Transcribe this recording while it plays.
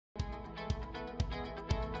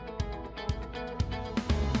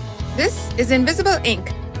This is Invisible Inc.,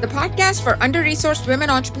 the podcast for under-resourced women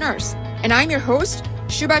entrepreneurs. And I'm your host,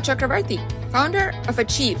 Shubha Chakravarti, founder of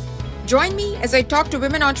Achieve. Join me as I talk to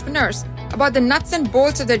women entrepreneurs about the nuts and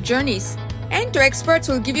bolts of their journeys and to experts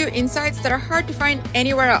who will give you insights that are hard to find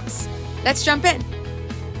anywhere else. Let's jump in.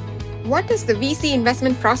 What does the VC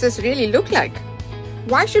investment process really look like?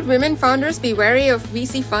 Why should women founders be wary of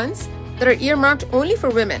VC funds that are earmarked only for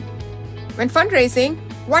women? When fundraising,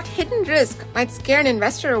 what hidden risk might scare an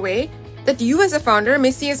investor away that you as a founder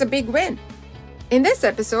may see as a big win? In this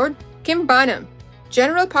episode, Kim Banham,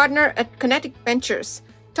 general partner at Connetic Ventures,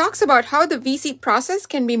 talks about how the VC process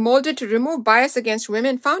can be molded to remove bias against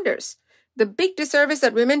women founders, the big disservice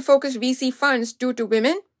that women-focused VC funds do to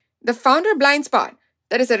women, the founder blind spot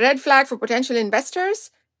that is a red flag for potential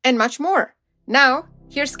investors, and much more. Now,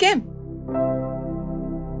 here's Kim.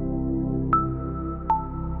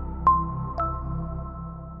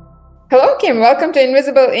 Hello, Kim. Welcome to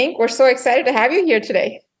Invisible Inc. We're so excited to have you here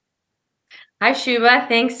today. Hi, Shubha.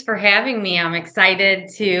 Thanks for having me. I'm excited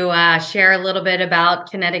to share a little bit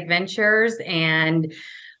about Connetic Ventures and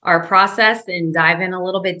our process and dive in a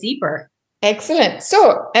little bit deeper. Excellent.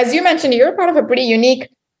 So, as you mentioned, you're part of a pretty unique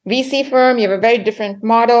VC firm. You have a very different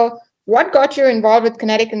model. What got you involved with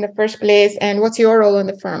Connetic in the first place, and what's your role in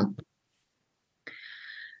the firm?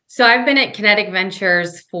 So I've been at Connetic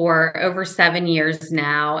Ventures for over 7 years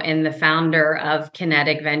now, and the founder of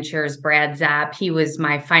Connetic Ventures, Brad Zapp, he was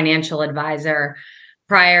my financial advisor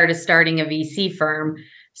prior to starting a VC firm.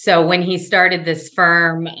 So when he started this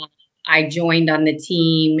firm, I joined on the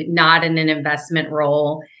team, not in an investment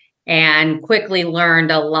role, and quickly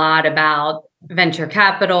learned a lot about venture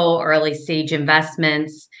capital, early stage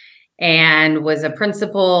investments, and was a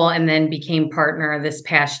principal and then became partner this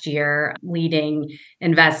past year, leading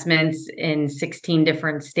investments in 16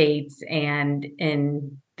 different states and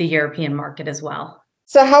in the European market as well.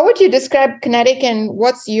 So how would you describe Connetic, and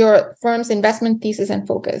what's your firm's investment thesis and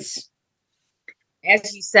focus?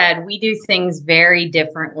 As you said, we do things very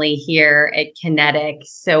differently here at Connetic.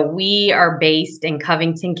 So we are based in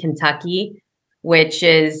Covington, Kentucky, which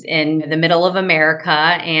is in the middle of America.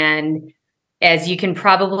 And as you can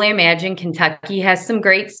probably imagine, Kentucky has some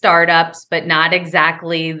great startups, but not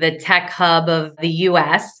exactly the tech hub of the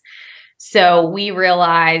US. So we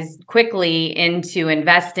realized quickly into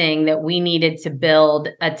investing that we needed to build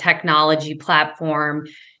a technology platform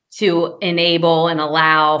to enable and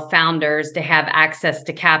allow founders to have access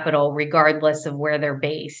to capital regardless of where they're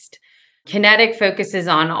based. Connetic focuses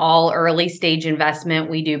on all early stage investment.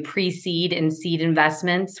 We do pre-seed and seed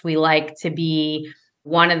investments. We like to be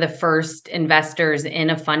one of the first investors in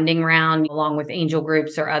a funding round, along with angel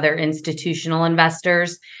groups or other institutional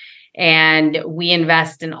investors. And we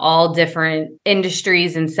invest in all different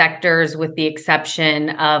industries and sectors with the exception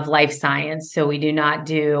of life science. So we do not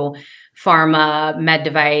do pharma, med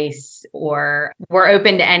device, or we're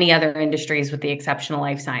open to any other industries with the exception of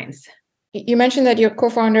life science. You mentioned that your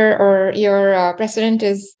co-founder or your president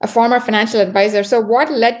is a former financial advisor. So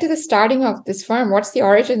what led to the starting of this firm? What's the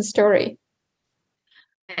origin story?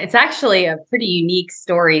 It's actually a pretty unique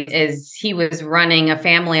story. Is he was running a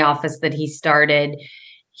family office that he started.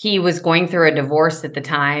 He was going through a divorce at the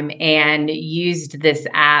time and used this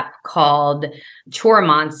app called Chore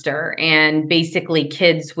Monster. And basically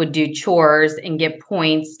kids would do chores and get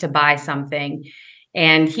points to buy something.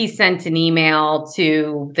 And he sent an email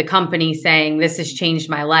to the company saying, "This has changed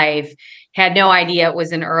my life." Had no idea it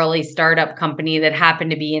was an early startup company that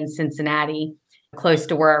happened to be in Cincinnati, close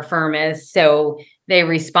to where our firm is. So they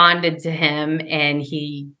responded to him and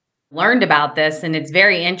he learned about this. And it's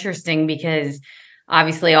very interesting because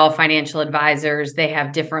obviously all financial advisors, they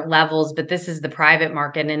have different levels, but this is the private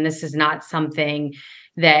market. And this is not something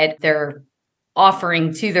that they're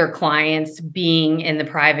offering to their clients being in the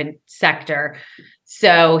private sector.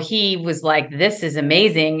 So he was like, "This is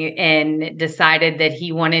amazing," and decided that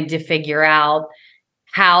he wanted to figure out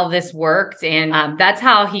how this worked. And that's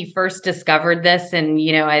how he first discovered this. And,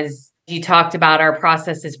 as you talked about, our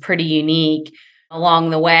process is pretty unique. Along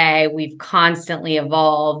the way, we've constantly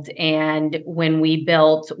evolved. And when we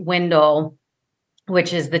built Windle,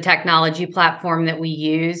 which is the technology platform that we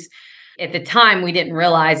use, at the time, we didn't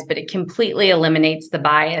realize, but it completely eliminates the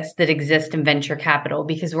bias that exists in venture capital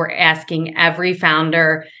because we're asking every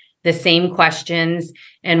founder the same questions,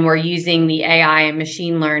 and we're using the AI and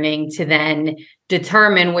machine learning to then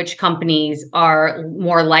determine which companies are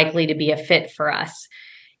more likely to be a fit for us.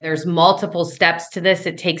 There's multiple steps to this.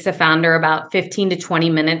 It takes a founder about 15 to 20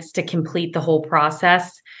 minutes to complete the whole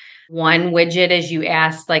process. One widget, as you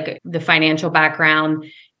asked, like the financial background,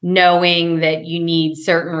 knowing that you need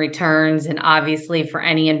certain returns. And obviously for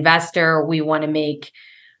any investor, we want to make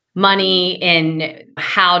money and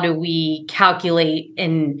how do we calculate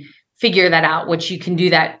and figure that out, which you can do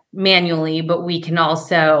that manually, but we can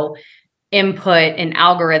also input an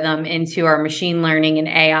algorithm into our machine learning and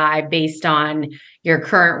AI based on your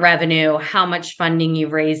current revenue, how much funding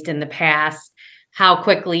you've raised in the past, how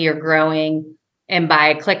quickly you're growing. And by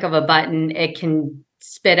a click of a button, it can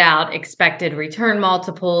spit out expected return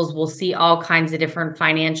multiples. We'll see all kinds of different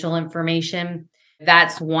financial information.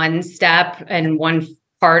 That's one step and one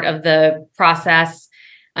part of the process.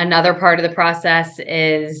 Another part of the process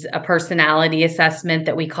is a personality assessment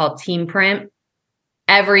that we call team print.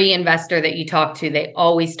 Every investor that you talk to, they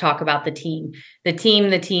always talk about the team.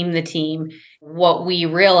 What we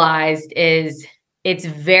realized is it's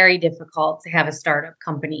very difficult to have a startup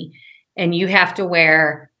company, and you have to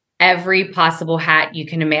wear every possible hat you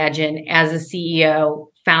can imagine as a CEO,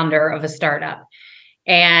 founder of a startup.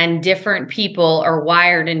 And different people are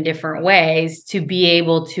wired in different ways to be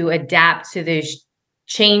able to adapt to those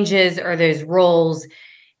changes or those roles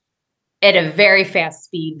at a very fast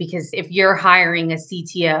speed. Because if you're hiring a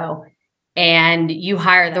CTO and you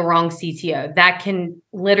hire the wrong CTO, that can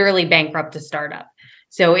literally bankrupt a startup.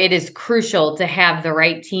 So it is crucial to have the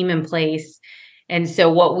right team in place. And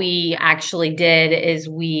so what we actually did is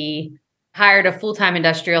we hired a full-time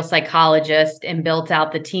industrial psychologist and built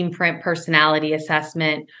out the team print personality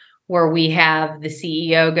assessment, where we have the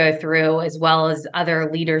CEO go through as well as other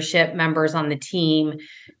leadership members on the team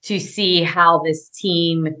to see how this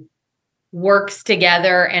team works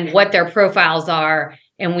together and what their profiles are.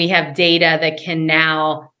 And we have data that can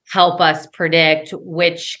now help us predict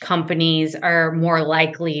which companies are more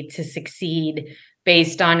likely to succeed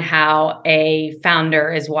based on how a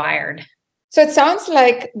founder is wired. So it sounds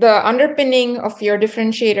like the underpinning of your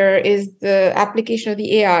differentiator is the application of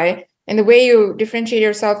the AI. And the way you differentiate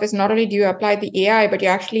yourself is not only do you apply the AI, but you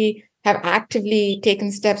actually have actively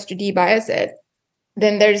taken steps to debias it.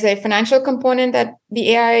 Then there's a financial component that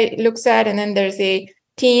the AI looks at, and then there's a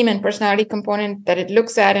team and personality component that it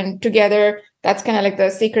looks at. And together, that's kind of like the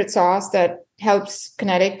secret sauce that helps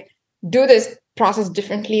Connetic do this process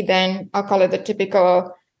differently than, I'll call it, the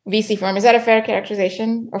typical VC firm. Is that a fair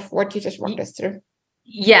characterization of what you just walked us through?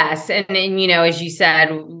 Yes. And as you said,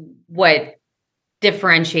 what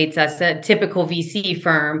differentiates us, a typical VC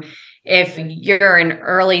firm, if you're an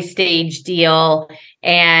early stage deal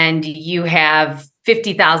and you have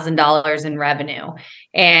 $50,000 in revenue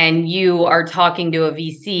and you are talking to a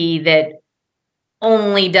VC that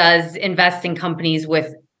only does invest in companies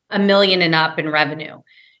with $1 million and up in revenue,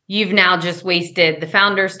 you've now just wasted the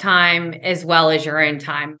founder's time as well as your own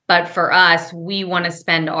time. But for us, we want to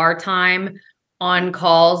spend our time on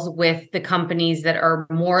calls with the companies that are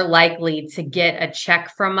more likely to get a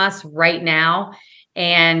check from us right now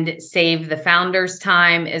and save the founder's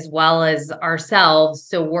time as well as ourselves.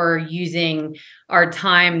 So we're using our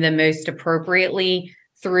time the most appropriately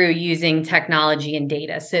through using technology and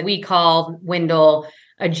data. So we call Wendell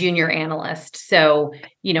a junior analyst. So,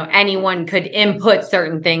 anyone could input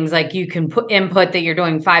certain things, like you can input that you're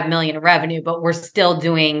doing 5 million in revenue, but we're still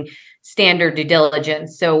doing standard due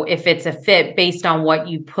diligence. So if it's a fit based on what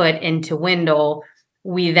you put into Wendell,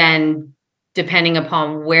 we then, depending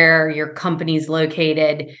upon where your company's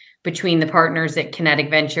located, between the partners at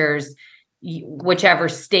Connetic Ventures, whichever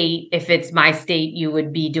state, if it's my state, you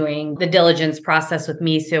would be doing the diligence process with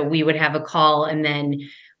me. So we would have a call, and then,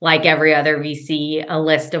 like every other VC, a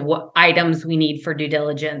list of what items we need for due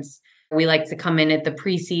diligence. We like to come in at the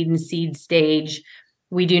pre-seed and seed stage.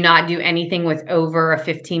 We do not do anything with over a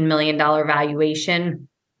 $15 million valuation.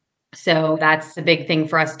 So that's the big thing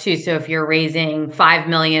for us too. So if you're raising $5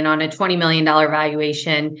 million on a $20 million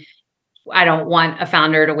valuation, I don't want a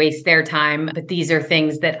founder to waste their time, but these are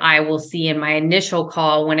things that I will see in my initial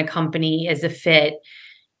call when a company is a fit.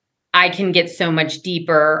 I can get so much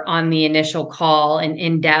deeper on the initial call and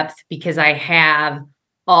in depth because I have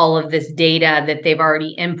all of this data that they've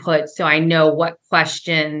already input. So I know what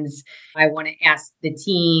questions I want to ask the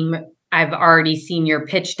team. I've already seen your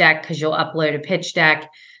pitch deck because you'll upload a pitch deck.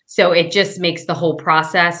 So it just makes the whole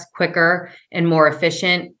process quicker and more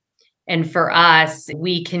efficient. And for us,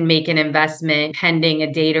 we can make an investment pending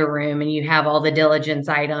a data room and you have all the diligence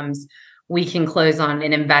items. We can close on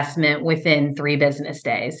an investment within 3 business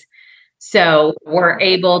days. So we're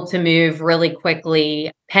able to move really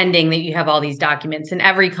quickly pending that you have all these documents, and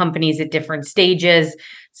every company's at different stages.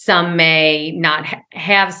 Some may not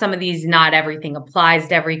have some of these, not everything applies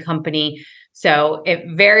to every company. So it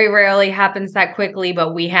very rarely happens that quickly,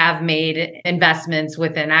 but we have made investments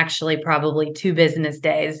within actually probably 2 business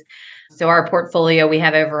days. So our portfolio, we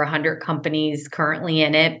have over 100 companies currently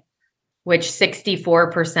in it. which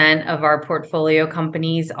 64% of our portfolio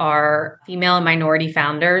companies are female and minority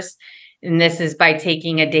founders. And this is by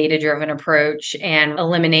taking a data-driven approach and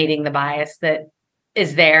eliminating the bias that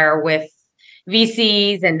is there with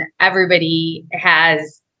VCs, and everybody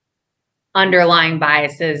has underlying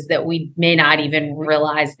biases that we may not even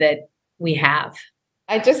realize that we have.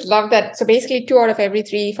 I just love that. So basically 2 out of every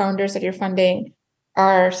 3 founders that you're funding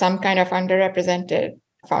are some kind of underrepresented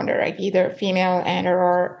founder, right? Either female and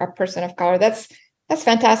or a person of color. That's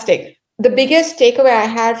fantastic. The biggest takeaway I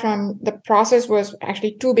had from the process was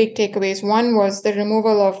actually 2 big takeaways. One was the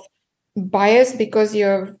removal of bias because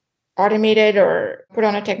you've automated or put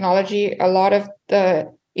on a technology a lot of the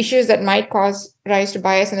issues that might cause rise to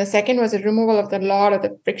bias. And the second was the removal of the lot of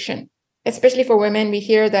the friction. Especially for women, we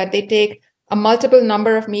hear that they take a multiple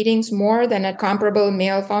number of meetings more than a comparable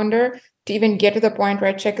male founder to even get to the point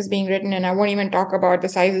where a check is being written. And I won't even talk about the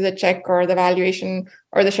size of the check or the valuation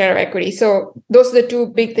or the share of equity. So those are the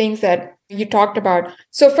 2 big things that you talked about.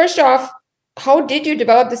 So first off, how did you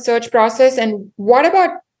develop the search process? And what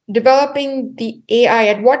about developing the AI?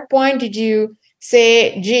 At what point did you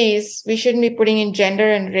say, geez, we shouldn't be putting in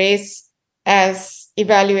gender and race as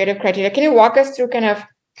evaluative criteria? Can you walk us through kind of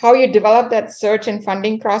how you developed that search and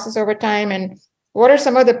funding process over time? And what are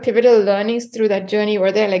some of the pivotal learnings through that journey?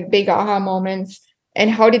 Were there like big aha moments? And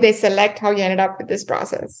how did they select how you ended up with this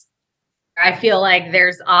process? I feel like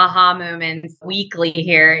there's aha moments weekly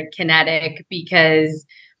here at Connetic because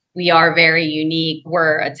we are very unique.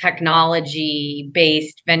 We're a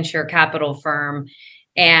technology-based venture capital firm.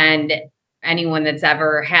 And anyone that's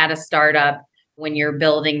ever had a startup, when you're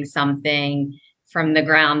building something from the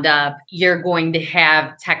ground up, you're going to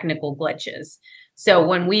have technical glitches. So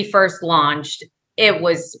when we first launched, it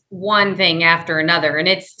was one thing after another, and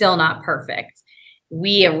it's still not perfect.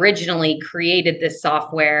 We originally created this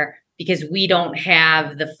software because we don't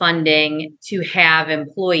have the funding to have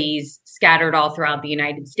employees scattered all throughout the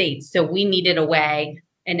United States. So we needed a way,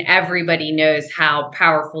 and everybody knows how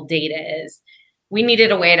powerful data is. We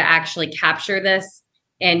needed a way to actually capture this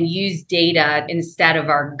and use data instead of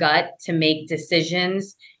our gut to make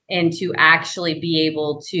decisions and to actually be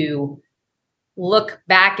able to look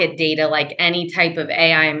back at data like any type of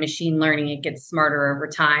AI and machine learning. It gets smarter over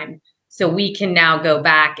time. So we can now go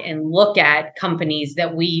back and look at companies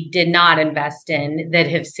that we did not invest in that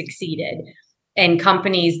have succeeded, and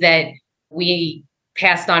companies that we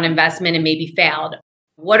passed on investment and maybe failed.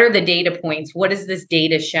 What are the data points? What is this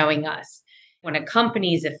data showing us? When a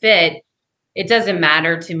company is a fit, it doesn't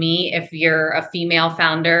matter to me if you're a female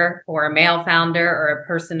founder or a male founder or a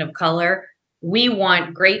person of color. We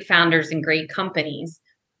want great founders and great companies.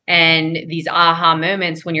 And these aha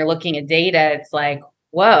moments when you're looking at data, it's like,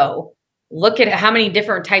 whoa, look at how many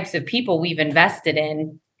different types of people we've invested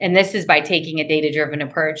in. And this is by taking a data-driven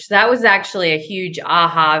approach. So that was actually a huge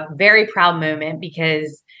aha, very proud moment,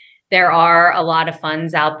 because there are a lot of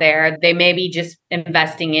funds out there. They may be just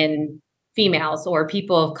investing in females or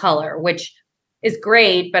people of color, which is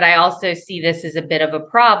great. But I also see this as a bit of a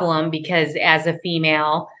problem because as a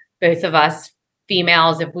female, both of us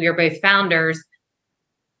females, if we are both founders,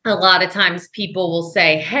 a lot of times people will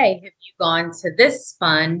say, hey, have you gone to this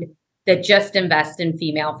fund that just invests in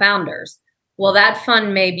female founders? Well, that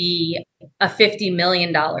fund may be a $50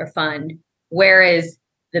 million fund, whereas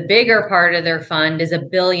the bigger part of their fund is $1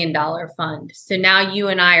 billion fund. So now you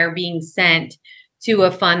and I are being sent to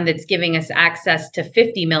a fund that's giving us access to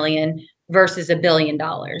 50 million versus $1 billion.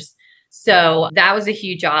 So that was a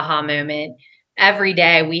huge aha moment. Every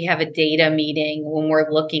day we have a data meeting when we're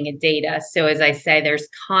looking at data. So as I say, there's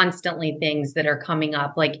constantly things that are coming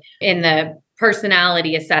up, like in the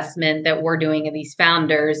personality assessment that we're doing of these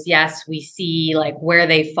founders. Yes, we see like where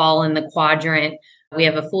they fall in the quadrant. We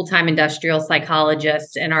have a full-time industrial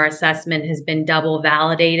psychologist, and our assessment has been double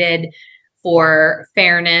validated for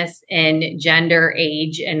fairness in gender,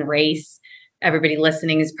 age, and race. Everybody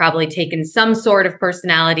listening has probably taken some sort of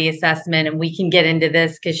personality assessment, and we can get into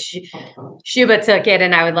this because Shubha took it,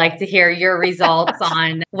 and I would like to hear your results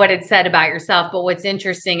on what it said about yourself. But what's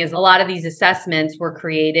interesting is a lot of these assessments were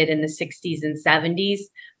created in the 60s and 70s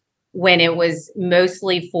when it was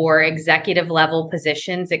mostly for executive level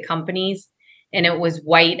positions at companies, and it was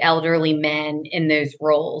white elderly men in those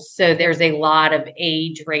roles. So there's a lot of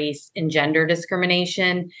age, race, and gender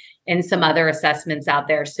discrimination and some other assessments out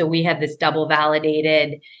there. So we had this double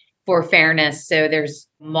validated for fairness. So there's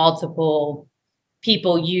multiple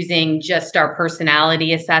people using just our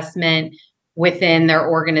personality assessment within their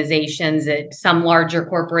organizations, at some larger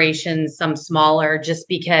corporations, some smaller, just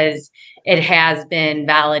because it has been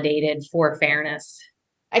validated for fairness.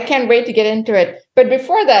 I can't wait to get into it. But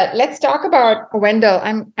before that, let's talk about Wendell.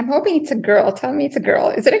 I'm hoping it's a girl. Tell me it's a girl.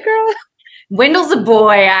 Is it a girl? Wendell's a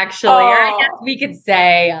boy, actually. Or I guess we could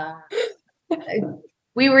say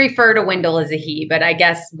we refer to Wendell as a he, but I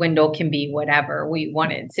guess Wendell can be whatever we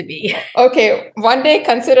want it to be. Okay, one day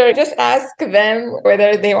just ask them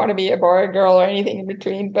whether they want to be a boy or girl or anything in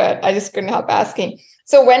between, but I just couldn't help asking.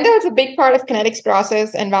 So Wendell is a big part of Connetic's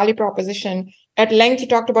process and value proposition. At length, you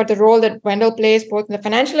talked about the role that Wendell plays both in the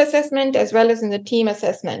financial assessment as well as in the team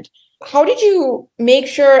assessment. How did you make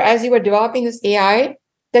sure as you were developing this AI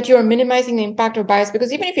that you're minimizing the impact of bias?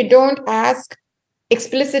 Because even if you don't ask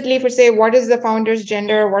explicitly for, say, what is the founder's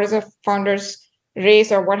gender, what is the founder's race,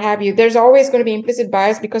 or what have you, there's always going to be implicit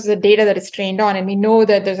bias because of the data that it's trained on. And we know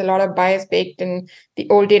that there's a lot of bias baked in the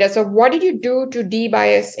old data. So what did you do to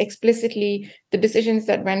de-bias explicitly the decisions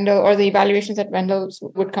that Wendell or the evaluations that Wendell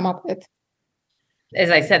would come up with? As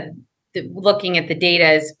I said, looking at the data,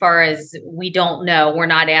 as far as we don't know, we're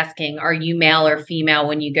not asking, are you male or female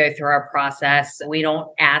when you go through our process? We don't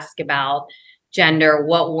ask about gender,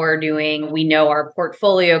 what we're doing. We know our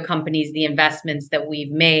portfolio companies, the investments that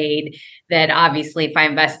we've made, that obviously if I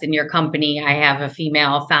invest in your company, I have a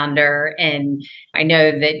female founder, and I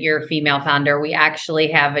know that you're a female founder. We actually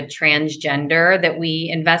have a transgender that we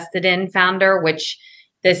invested in founder, which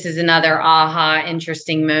this is another aha,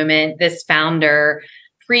 interesting moment. This founder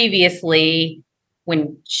previously,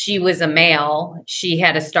 when she was a male, she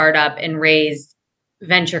had a startup and raised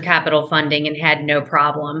venture capital funding and had no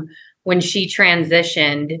problem. When she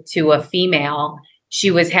transitioned to a female, she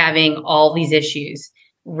was having all these issues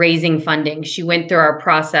raising funding. She went through our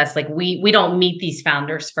process. Like we don't meet these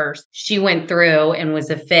founders first. She went through and was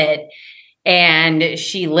a fit. And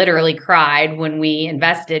she literally cried when we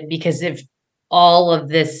invested because of all of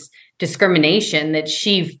this discrimination that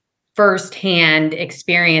she firsthand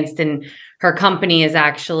experienced. And her company is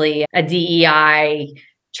actually a DEI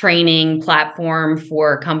training platform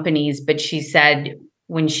for companies. But she said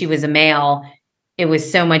when she was a male, it was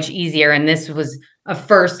so much easier. And this was a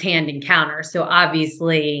firsthand encounter. So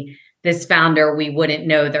obviously, this founder, we wouldn't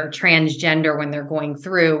know they're transgender when they're going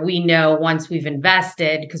through. We know once we've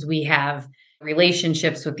invested because we have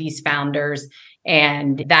relationships with these founders,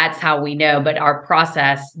 and that's how we know. But our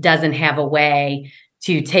process doesn't have a way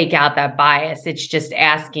to take out that bias. It's just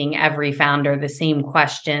asking every founder the same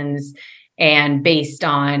questions. And based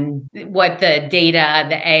on what the data,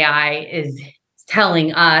 the AI is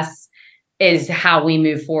telling us, is how we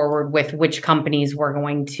move forward with which companies we're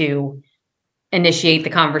going to initiate the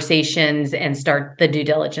conversations and start the due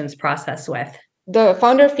diligence process with. The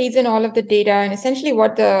founder feeds in all of the data, and essentially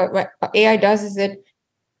what the AI does is it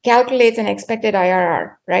calculates an expected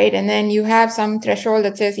IRR, right? And then you have some threshold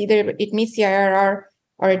that says either it meets the IRR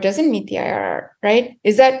or it doesn't meet the IRR, right?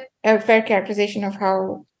 Is that a fair characterization of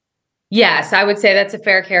how? Yes, I would say that's a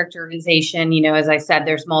fair characterization. You know, as I said,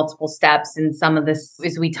 there's multiple steps, and some of this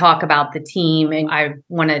as we talk about the team, and I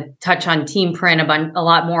want to touch on team print a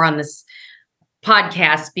lot more on this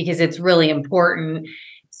podcast because it's really important.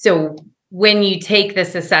 So when you take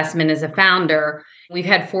this assessment as a founder, we've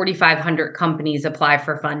had 4,500 companies apply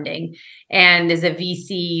for funding. And as a VC,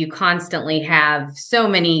 you constantly have so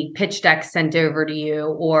many pitch decks sent over to you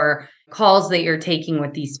or calls that you're taking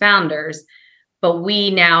with these founders. But we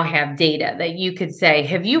now have data that you could say,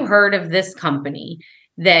 have you heard of this company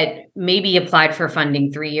that maybe applied for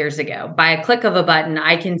funding 3 years ago? By a click of a button,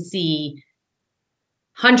 I can see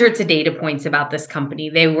hundreds of data points about this company.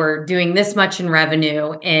 They were doing this much in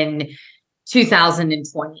revenue in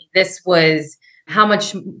 2020. This was how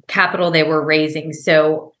much capital they were raising.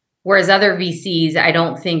 So whereas other VCs, I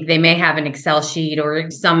don't think they may have an Excel sheet, or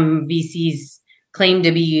some VCs claim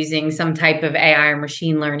to be using some type of AI or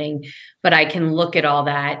machine learning, but I can look at all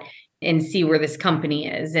that and see where this company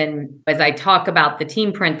is. And as I talk about the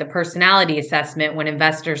team print, the personality assessment, when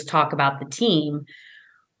investors talk about the team,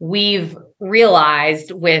 we've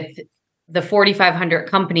realized with the 4,500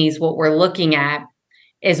 companies, what we're looking at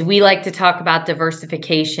is we like to talk about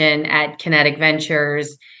diversification at Connetic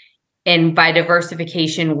Ventures. And by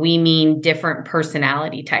diversification, we mean different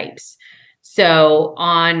personality types. So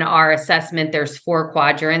on our assessment, there's 4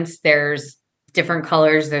 quadrants. There's different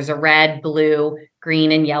colors. There's a red, blue,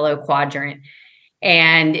 green, and yellow quadrant.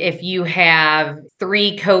 And if you have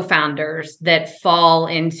 3 co-founders that fall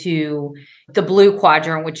into the blue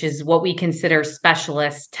quadrant, which is what we consider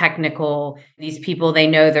specialists, technical, these people, they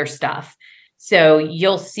know their stuff. So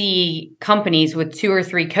you'll see companies with 2 or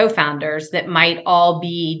 3 co-founders that might all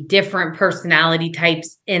be different personality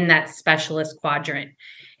types in that specialist quadrant.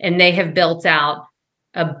 And they have built out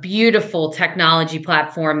a beautiful technology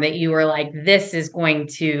platform that you are like, this is going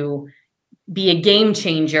to be a game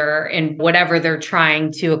changer in whatever they're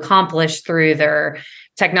trying to accomplish through their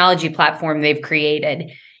technology platform they've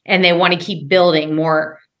created. And they want to keep building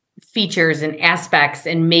more features and aspects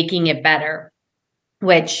and making it better,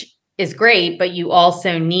 which is great. But you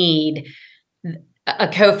also need a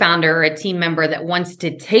co-founder or a team member that wants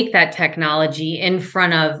to take that technology in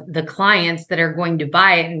front of the clients that are going to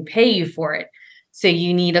buy it and pay you for it. So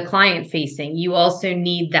you need a client facing. You also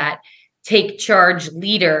need that take charge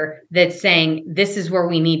leader that's saying, this is where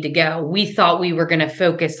we need to go. We thought we were going to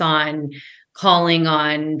focus on calling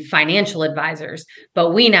on financial advisors,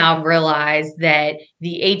 but we now realize that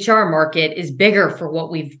the HR market is bigger for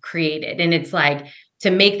what we've created. And it's like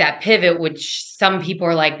to make that pivot, which some people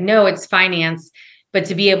are like, no, it's finance. But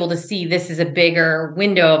to be able to see this is a bigger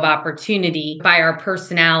window of opportunity by our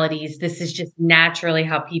personalities, this is just naturally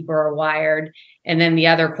how people are wired. And then the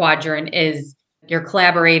other quadrant is your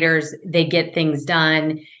collaborators, they get things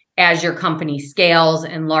done. As your company scales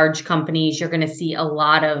and large companies, you're going to see a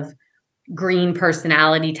lot of green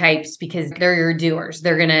personality types because they're your doers.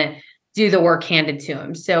 They're going to do the work handed to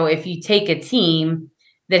them. So if you take a team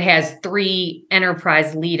that has 3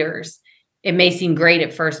 enterprise leaders, it may seem great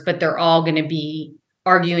at first, but they're all going to be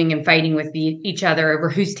arguing and fighting with each other over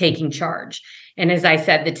who's taking charge. And as I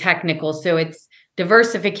said, the technical, so it's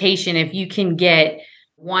diversification. If you can get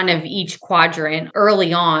one of each quadrant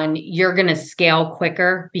early on, you're going to scale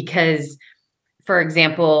quicker because, for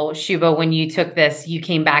example, Shubha, when you took this, you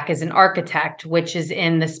came back as an architect, which is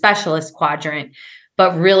in the specialist quadrant,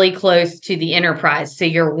 but really close to the enterprise. So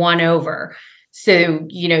you're one over. So,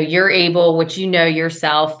 you're able, which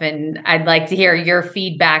yourself, and I'd like to hear your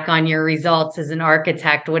feedback on your results as an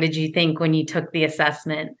architect. What did you think when you took the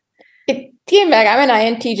assessment? It came back. I'm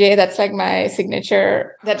an INTJ. That's like my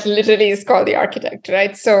signature. That literally is called the architect,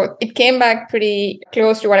 right? So it came back pretty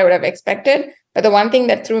close to what I would have expected. But the one thing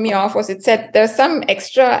that threw me off was it said there's some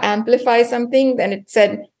extra amplify something. Then it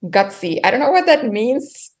said gutsy. I don't know what that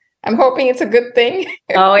means. I'm hoping it's a good thing.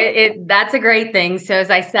 That's a great thing. So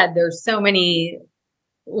as I said, there's so many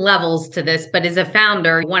levels to this, but as a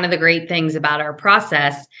founder, one of the great things about our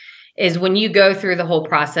process is when you go through the whole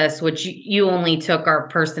process, which you only took our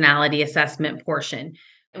personality assessment portion.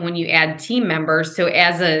 And when you add team members, so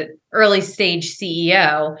as a early stage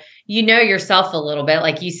CEO, you know yourself a little bit.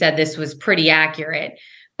 Like you said, this was pretty accurate,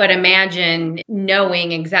 but imagine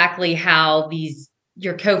knowing exactly how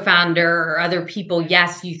your co-founder or other people,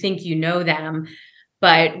 yes, you think you know them.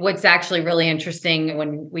 But what's actually really interesting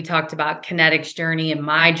when we talked about Connetic's journey and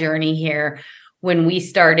my journey here, when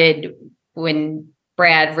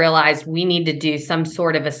Brad realized we need to do some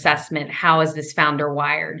sort of assessment, how is this founder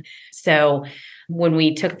wired? So when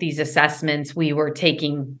we took these assessments, we were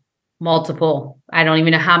taking multiple, I don't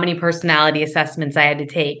even know how many personality assessments I had to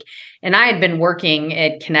take. And I had been working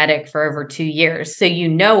at Connetic for over 2 years. So you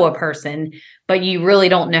know a person, but you really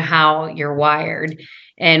don't know how you're wired.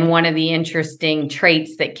 And one of the interesting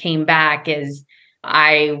traits that came back is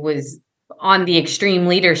I was on the extreme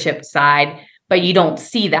leadership side, but you don't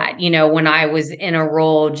see that. When I was in a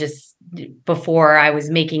role just before I was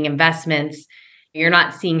making investments, you're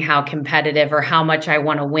not seeing how competitive or how much I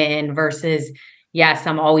want to win versus, yes,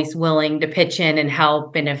 I'm always willing to pitch in and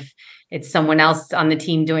help. And if it's someone else on the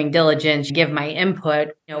team doing diligence, give my input.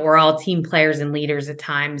 We're all team players and leaders at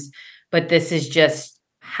times, but this is just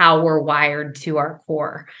how we're wired to our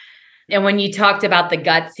core. And when you talked about the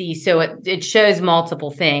gutsy, so it shows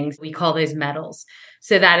multiple things. We call those metals.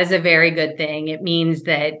 So that is a very good thing. It means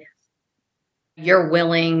that you're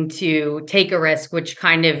willing to take a risk, which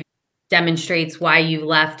kind of demonstrates why you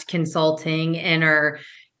left consulting and are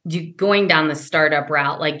going down the startup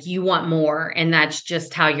route. Like you want more, and that's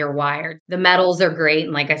just how you're wired. The metals are great.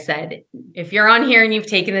 And like I said, if you're on here and you've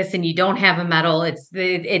taken this and you don't have a metal,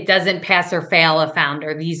 it doesn't pass or fail a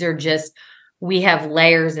founder. These are just, we have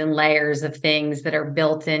layers and layers of things that are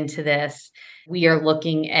built into this. We are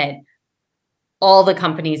looking at all the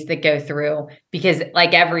companies that go through, because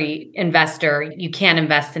like every investor, you can't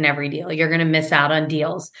invest in every deal. You're going to miss out on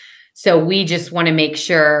deals. So we just want to make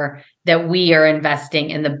sure that we are investing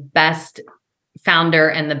in the best founder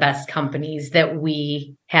and the best companies that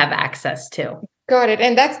we have access to. Got it.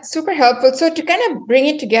 And that's super helpful. So to kind of bring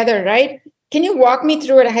it together, right? Can you walk me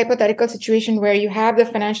through a hypothetical situation where you have the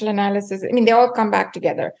financial analysis? I mean, they all come back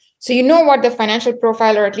together. So you know what the financial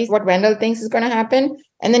profile, or at least what Wendell thinks is going to happen.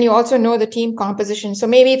 And then you also know the team composition. So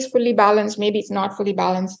maybe it's fully balanced, maybe it's not fully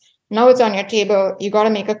balanced. Now it's on your table. You got to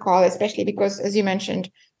make a call, especially because, as you mentioned,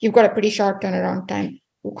 you've got a pretty short turnaround time.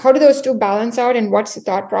 How do those two balance out, and what's the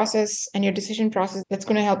thought process and your decision process that's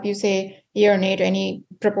going to help you say yay or nay to any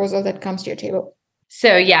proposal that comes to your table?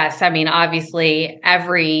 So yes, I mean, obviously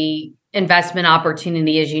every investment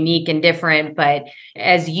opportunity is unique and different. But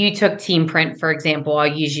as you took Team Print, for example, I'll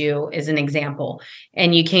use you as an example,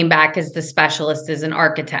 and you came back as the specialist as an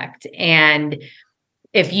architect. And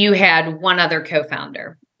if you had one other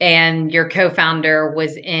co-founder and your co-founder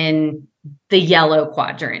was in the yellow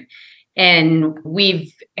quadrant, and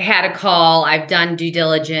we've had a call, I've done due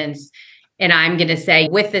diligence, and I'm going to say,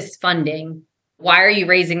 with this funding, why are you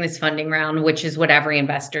raising this funding round? Which is what every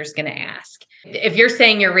investor is going to ask. If you're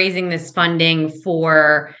saying you're raising this funding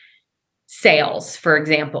for sales, for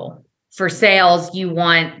example, for sales, you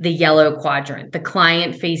want the yellow quadrant, the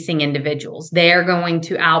client-facing individuals. They're going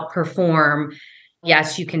to outperform.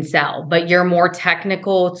 Yes, you can sell, but you're more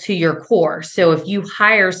technical to your core. So if you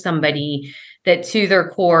hire somebody that to their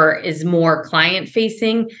core is more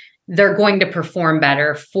client-facing, they're going to perform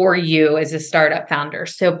better for you as a startup founder.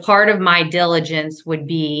 So part of my diligence would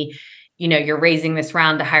be, you're raising this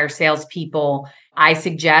round to hire salespeople. I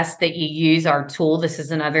suggest that you use our tool. This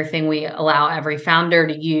is another thing we allow every founder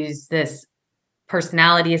to use, this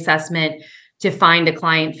personality assessment, to find a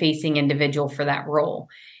client-facing individual for that role.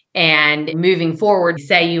 And moving forward,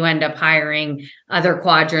 say you end up hiring other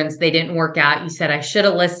quadrants, they didn't work out. You said, I should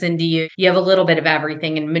have listened to you. You have a little bit of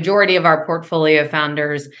everything. And majority of our portfolio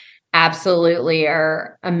founders absolutely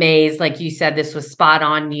are amazed. Like you said, this was spot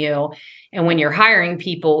on you. And when you're hiring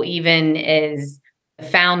people, even as a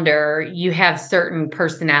founder, you have certain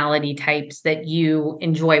personality types that you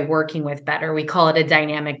enjoy working with better. We call it a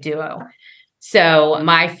dynamic duo. So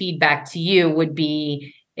my feedback to you would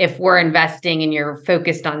be, if we're investing and you're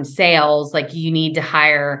focused on sales, like you need to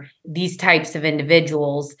hire these types of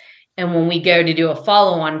individuals. And when we go to do a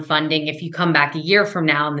follow-on funding, if you come back a year from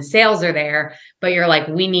now and the sales are there, but you're like,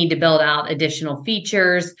 we need to build out additional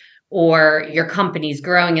features, or your company's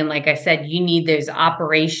growing. And like I said, you need those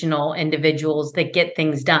operational individuals that get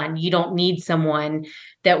things done. You don't need someone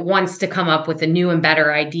that wants to come up with a new and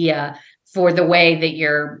better idea for the way that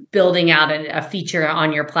you're building out a feature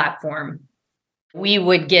on your platform. We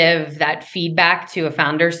would give that feedback to a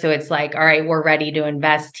founder. So it's like, all right, we're ready to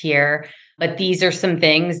invest here. But these are some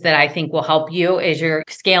things that I think will help you as you're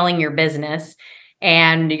scaling your business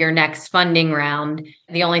and your next funding round.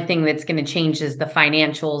 The only thing that's going to change is the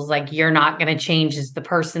financials. Like, you're not going to change as the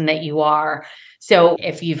person that you are. So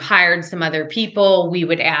if you've hired some other people, we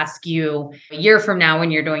would ask you a year from now, when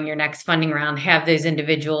you're doing your next funding round, have those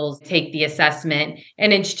individuals take the assessment.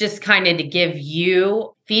 And it's just kind of to give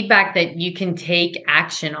you feedback that you can take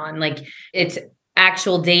action on. Like, it's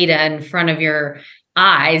actual data in front of your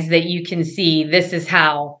eyes that you can see, this is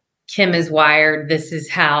how Kim is wired, this is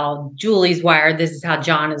how Julie's wired, this is how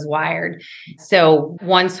John is wired. So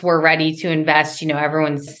once we're ready to invest,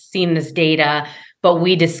 everyone's seen this data, but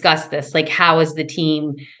we discuss this, like, how does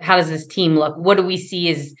this team look? What do we see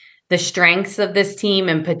as the strengths of this team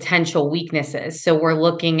and potential weaknesses? So we're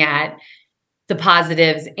looking at the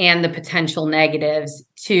positives and the potential negatives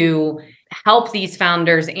to help these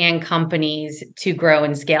founders and companies to grow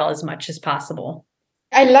and scale as much as possible.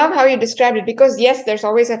 I love how you described it, because yes, there's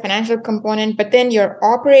always a financial component, but then you're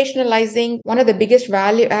operationalizing one of the biggest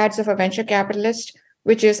value adds of a venture capitalist,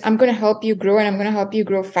 which is, I'm going to help you grow, and I'm going to help you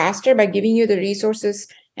grow faster by giving you the resources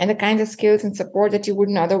and the kinds of skills and support that you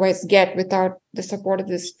wouldn't otherwise get without the support of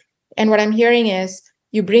this. And what I'm hearing is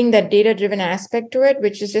you bring that data-driven aspect to it,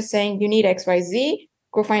 which is just saying, you need XYZ,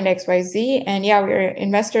 go find XYZ. And yeah, we're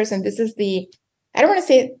investors. And this is I don't want to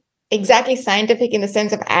say exactly scientific in the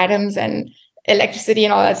sense of atoms and electricity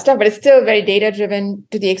and all that stuff, but it's still very data-driven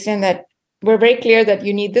to the extent that we're very clear that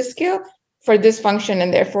you need this skill for this function,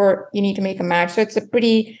 and therefore you need to make a match. So it's a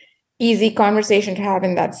pretty easy conversation to have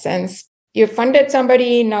in that sense. You've funded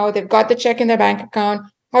somebody, now they've got the check in their bank account.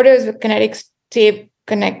 How does Connetic stay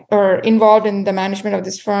involved in the management of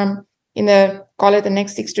this firm in call it the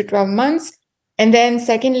next 6 to 12 months? And then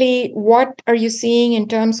secondly, what are you seeing in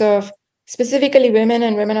terms of specifically women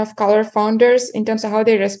and women of color founders in terms of how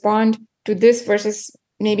they respond to this versus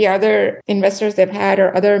maybe other investors they've had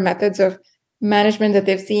or other methods of management that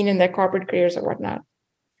they've seen in their corporate careers or whatnot?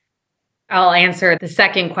 I'll answer the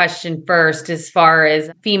second question first. As far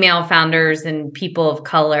as female founders and people of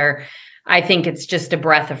color, I think it's just a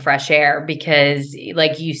breath of fresh air because,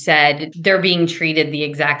 like you said, they're being treated the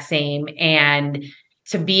exact same. And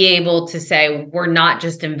to be able to say, we're not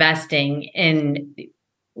just investing in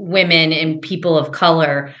women and people of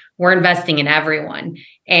color, we're investing in everyone.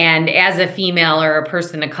 And as a female or a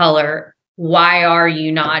person of color, why are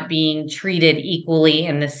you not being treated equally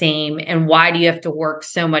and the same? And why do you have to work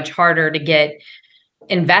so much harder to get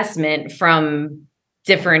investment from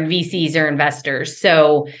different VCs or investors?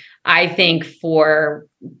 So I think for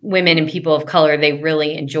women and people of color, they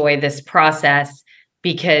really enjoy this process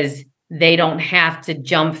because They don't have to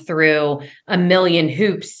jump through a million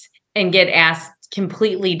hoops and get asked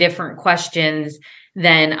completely different questions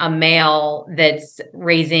than a male that's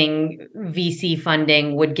raising VC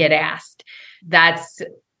funding would get asked. That's,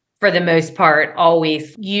 for the most part,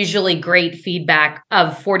 always usually great feedback.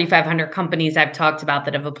 Of 4,500 companies I've talked about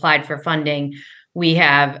that have applied for funding, we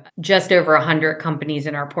have just over 100 companies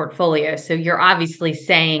in our portfolio. So you're obviously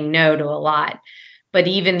saying no to a lot. But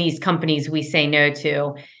even these companies we say no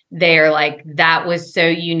to, they're like, that was so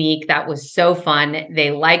unique. That was so fun.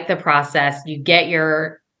 They like the process. You get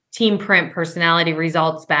your team print personality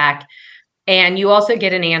results back, and you also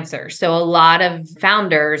get an answer. So a lot of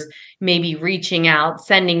founders may be reaching out,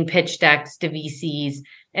 sending pitch decks to VCs,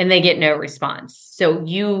 and they get no response. So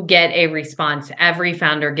you get a response. Every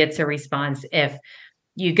founder gets a response. If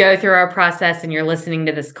you go through our process and you're listening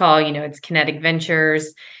to this call, it's Connetic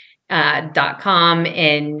Ventures .com,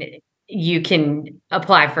 and you can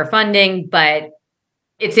apply for funding, but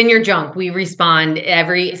it's in your junk. We respond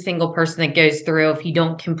every single person that goes through. If you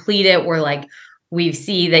don't complete it, we're like, we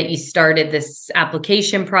see that you started this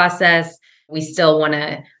application process. We still want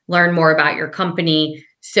to learn more about your company.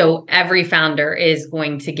 So every founder is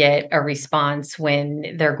going to get a response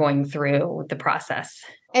when they're going through the process.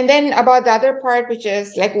 And then about the other part, which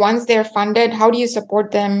is like, once they're funded, how do you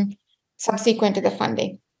support them subsequent to the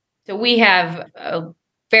funding? So we have a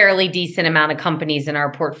fairly decent amount of companies in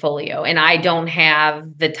our portfolio, and I don't have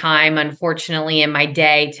the time, unfortunately, in my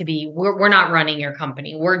day to be, we're not running your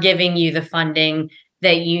company. We're giving you the funding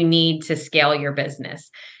that you need to scale your business.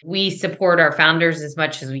 We support our founders as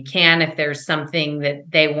much as we can. If there's something that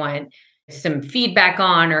they want some feedback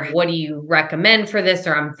on, or what do you recommend for this,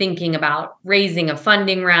 or I'm thinking about raising a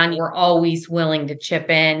funding round, we're always willing to chip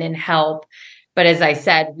in and help. But as I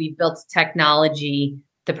said, we've built technology.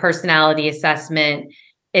 The personality assessment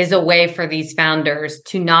is a way for these founders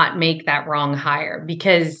to not make that wrong hire,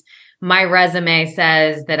 because my resume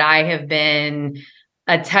says that I have been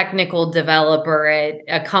a technical developer at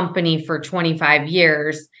a company for 25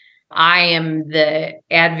 years. I am the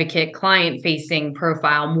advocate, client-facing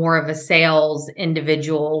profile. More of a sales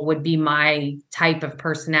individual would be my type of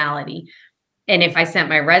personality. And if I sent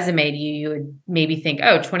my resume to you, you would maybe think,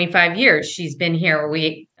 oh, 25 years, she's been here.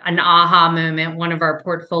 An aha moment. One of our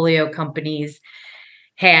portfolio companies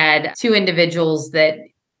had two individuals that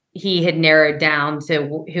he had narrowed down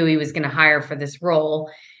to who he was going to hire for this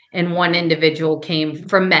role. And one individual came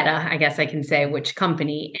from Meta, I guess I can say which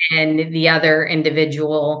company, and the other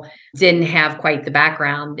individual didn't have quite the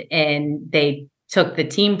background, and they took the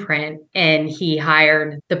team print and he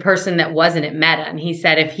hired the person that wasn't at Meta. And he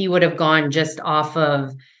said if he would have gone just off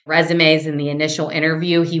of resumes in the initial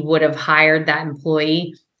interview, he would have hired that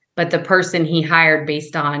employee. But the person he hired,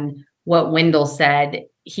 based on what Wendell said,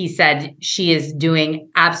 he said she is doing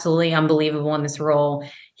absolutely unbelievable in this role.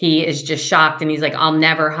 He is just shocked. And he's like, I'll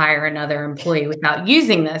never hire another employee without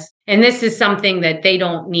using this. And this is something that they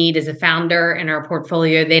don't need as a founder in our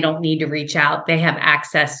portfolio. They don't need to reach out. They have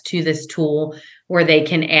access to this tool where they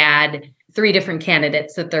can add 3 different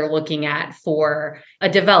candidates that they're looking at for a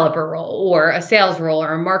developer role or a sales role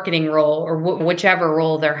or a marketing role or whichever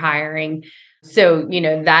role they're hiring. So,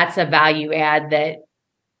 that's a value add that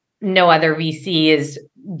no other VC is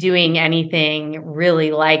doing anything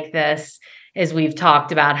really like this, as we've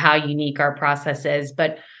talked about how unique our process is.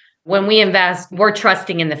 But when we invest, we're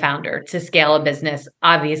trusting in the founder to scale a business.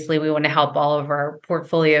 Obviously, we want to help all of our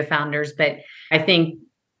portfolio founders, but I think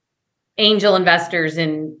angel investors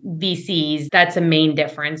and VCs, that's a main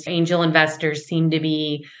difference. Angel investors seem to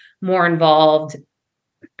be more involved.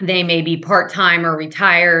 They may be part-time or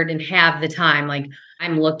retired and have the time. Like,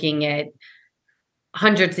 I'm looking at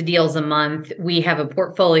hundreds of deals a month. We have a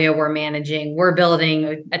portfolio we're managing. We're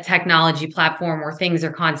building a technology platform where things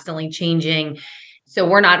are constantly changing. So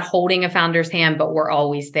we're not holding a founder's hand, but we're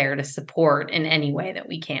always there to support in any way that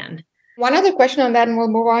we can. One other question on that, and we'll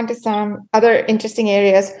move on to some other interesting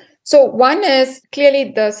areas. So one is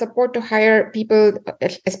clearly the support to hire people,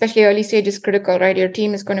 especially early stage, is critical, right? Your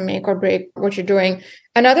team is going to make or break what you're doing.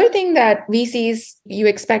 Another thing that VCs you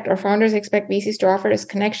expect, or founders expect VCs to offer, is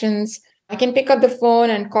connections. I can pick up the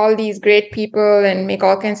phone and call these great people and make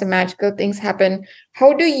all kinds of magical things happen.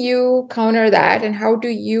 How do you counter that? And how do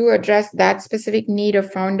you address that specific need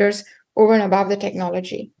of founders over and above the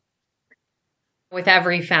technology? With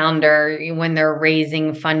every founder, when they're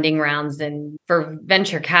raising funding rounds, and for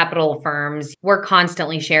venture capital firms, we're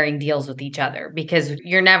constantly sharing deals with each other, because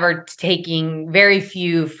you're never taking, very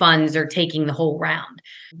few funds are taking the whole round.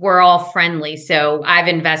 We're all friendly. So I've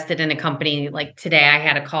invested in a company, like today I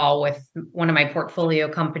had a call with one of my portfolio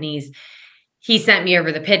companies. he sent me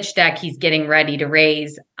over the pitch deck. He's getting ready to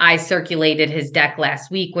raise. I circulated his deck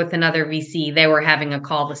last week with another VC. They were having a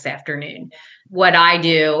call this afternoon. What I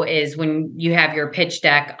do is when you have your pitch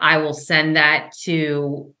deck, I will send that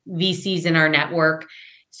to VCs in our network.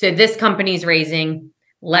 So this company's raising.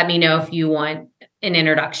 Let me know if you want an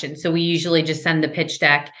introduction. So we usually just send the pitch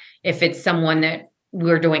deck. If it's someone that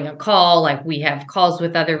we're doing a call, like we have calls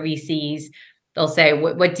with other VCs, they'll say,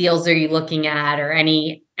 what deals are you looking at, or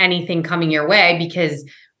anything coming your way? Because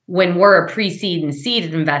when we're a pre-seed and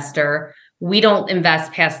seeded investor, we don't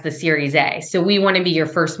invest past the Series A. So we want to be your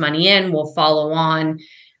first money in. We'll follow on,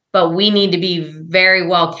 but we need to be very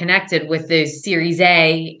well connected with those Series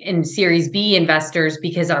A and Series B investors,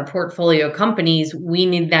 because our portfolio companies, we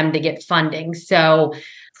need them to get funding. So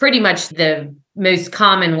pretty much the most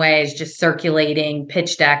common way is just circulating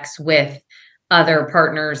pitch decks with other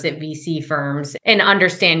partners at VC firms and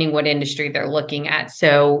understanding what industry they're looking at.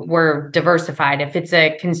 So we're diversified. If it's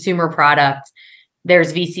a consumer product,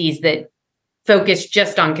 there's VCs that focus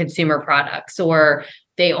just on consumer products, or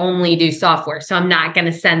they only do software. So I'm not going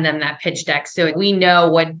to send them that pitch deck. So we know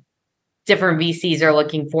what different VCs are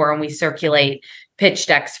looking for, and we circulate pitch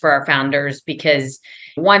decks for our founders, because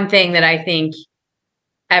one thing that I think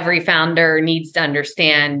every founder needs to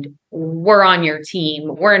understand, we're on your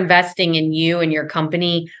team. We're investing in you and your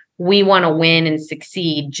company. We want to win and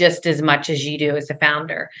succeed just as much as you do as a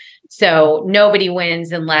founder. So nobody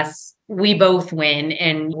wins unless we both win,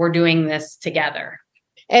 and we're doing this together.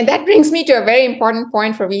 And that brings me to a very important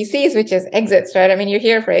point for VCs, which is exits, right? I mean, you're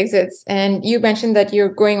here for exits. And you mentioned that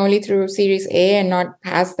you're going only through Series A and not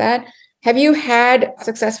past that. Have you had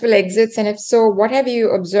successful exits? And if so, what have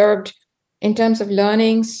you observed in terms of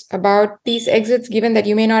learnings about these exits, given that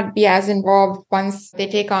you may not be as involved once they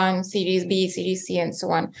take on Series B, Series C, and so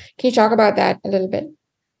on? Can you talk about that a little bit?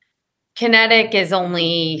 Connetic is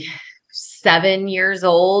only 7 years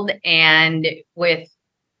old. And with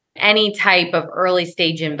any type of early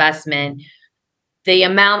stage investment, the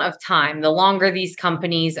amount of time, the longer these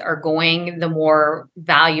companies are going, the more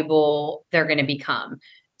valuable they're going to become.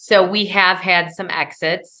 So we have had some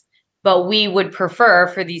exits, but we would prefer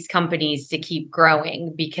for these companies to keep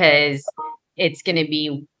growing, because it's going to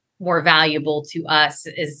be more valuable to us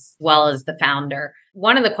as well as the founder.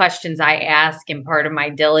 One of the questions I ask in part of my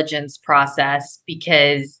diligence process,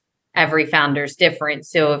 because every founder is different.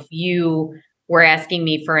 So if you were asking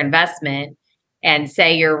me for investment and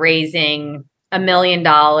say you're raising $1 million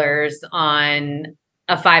on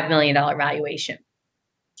a $5 million valuation,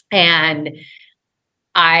 and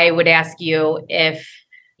I would ask you, if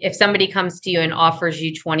somebody comes to you and offers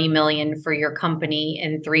you 20 million for your company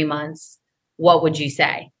in 3 months, what would you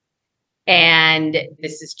say? And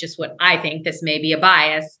this is just what I think. This may be a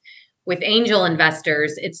bias. With angel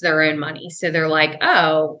investors, it's their own money. So they're like,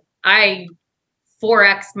 oh, I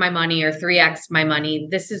 4x my money or 3x my money.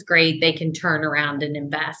 This is great. They can turn around and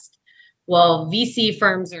invest. Well, VC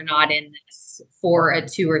firms are not in this for a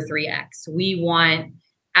 2 or 3x. We want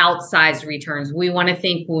outsized returns. We want to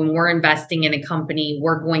think when we're investing in a company,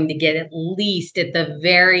 we're going to get at least at the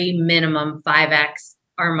very minimum 5x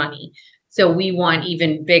our money. So we want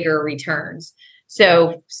even bigger returns.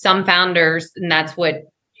 So some founders, and that's what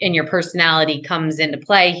in your personality comes into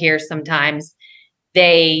play here, sometimes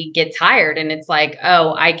they get tired and it's like,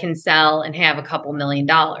 oh, I can sell and have a couple $1 million,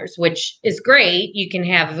 which is great. You can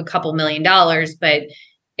have a couple $1 million, but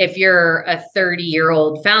if you're a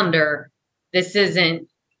 30-year-old founder, this isn't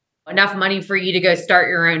enough money for you to go start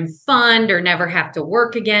your own fund or never have to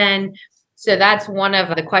work again. So that's one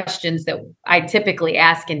of the questions that I typically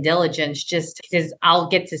ask in diligence, just because I'll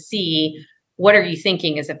get to see, what are you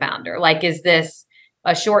thinking as a founder? Like, is this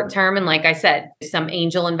a short term? And like I said, some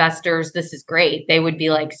angel investors, this is great. They would be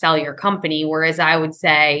like, sell your company. Whereas I would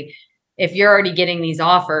say, if you're already getting these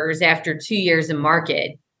offers after 2 years in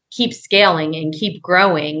market, keep scaling and keep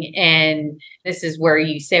growing. And this is where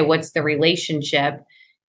you say, what's the relationship?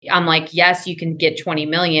 I'm like, yes, you can get 20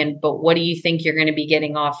 million, but what do you think you're going to be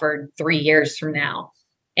getting offered 3 years from now?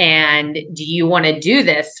 And do you want to do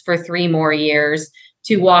this for 3 more years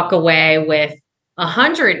to walk away with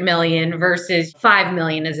 100 million versus 5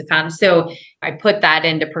 million as a founder? So I put that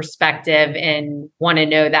into perspective and want to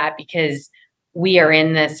know that, because we are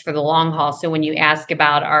in this for the long haul. So when you ask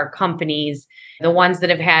about our companies, the ones that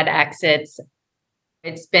have had exits,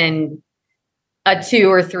 it's been a 2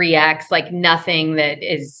 or 3x, like nothing that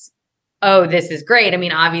is, oh, this is great. I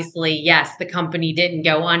mean, obviously, yes, the company didn't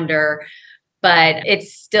go under, but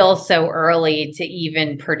it's still so early to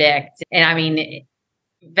even predict. And I mean,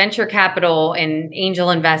 venture capital and angel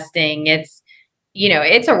investing,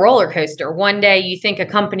 it's a roller coaster. One day you think a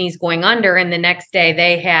company's going under, and the next day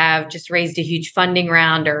they have just raised a huge funding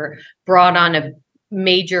round or brought on a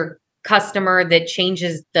major customer that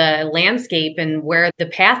changes the landscape and where the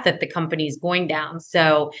path that the company is going down.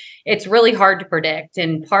 So it's really hard to predict.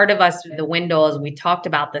 And part of us, the window, as we talked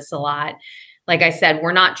about this a lot, like I said,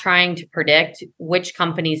 we're not trying to predict which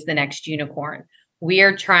company's the next unicorn. We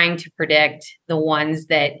are trying to predict the ones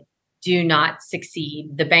that do not succeed,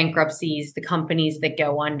 the bankruptcies, the companies that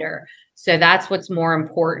go under. So that's what's more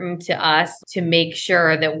important to us, to make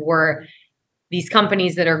sure that these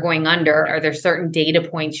companies that are going under, are there certain data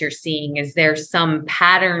points you're seeing? Is there some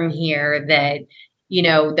pattern here that,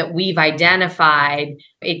 that we've identified?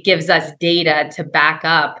 It gives us data to back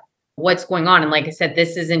up what's going on. And like I said,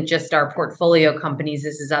 this isn't just our portfolio companies.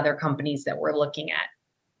 This is other companies that we're looking at.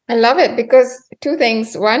 I love it because two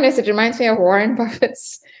things. One is it reminds me of Warren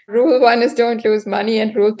Buffett's rule one is don't lose money,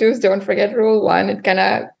 and rule two is don't forget rule one. It kind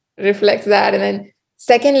of reflects that. And then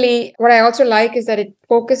secondly, what I also like is that it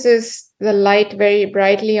focuses the light very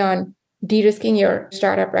brightly on de-risking your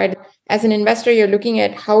startup, right? As an investor, you're looking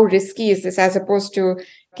at how risky is this as opposed to,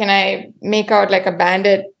 can I make out like a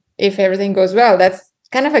bandit if everything goes well? That's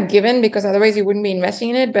kind of a given because otherwise you wouldn't be investing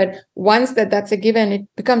in it. But once that's a given, it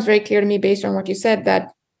becomes very clear to me based on what you said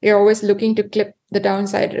that you're always looking to clip the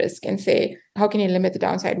downside risk and say, how can you limit the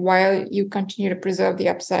downside while you continue to preserve the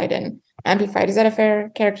upside and amplify it? Is that a fair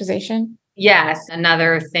characterization? Yes.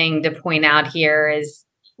 Another thing to point out here is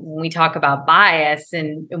when we talk about bias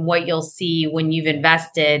and what you'll see when you've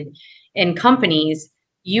invested in companies,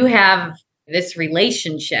 you have this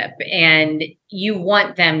relationship and you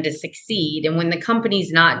want them to succeed. And when the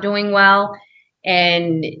company's not doing well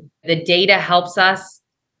and the data helps us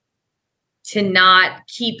to not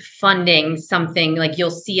keep funding something, like you'll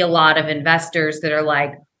see a lot of investors that are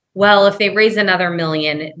like, well, if they raise another $1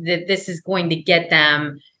 million, this is going to get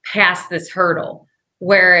them past this hurdle.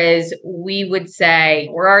 Whereas we would say,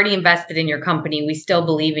 we're already invested in your company. We still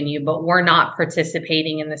believe in you, but we're not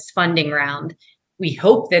participating in this funding round. We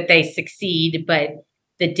hope that they succeed, but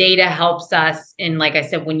the data helps us. And like I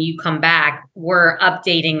said, when you come back, we're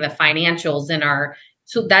updating the financials in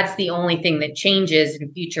so that's the only thing that changes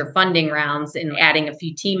in future funding rounds and adding a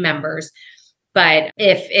few team members. But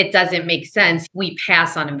if it doesn't make sense, we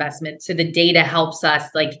pass on investment. So the data helps us.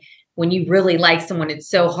 Like when you really like someone, it's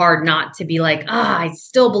so hard not to be like, I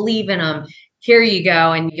still believe in them. Here you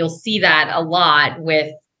go. And you'll see that a lot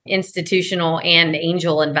with institutional and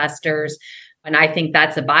angel investors. And I think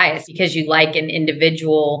that's a bias because you like an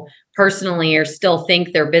individual personally or still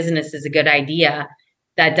think their business is a good idea.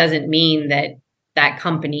 That doesn't mean that that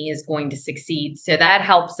company is going to succeed. So that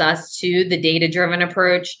helps us to the data-driven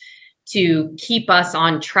approach to keep us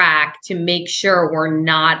on track, to make sure we're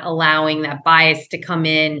not allowing that bias to come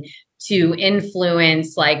in to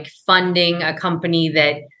influence like funding a company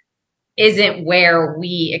that isn't where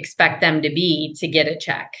we expect them to be to get a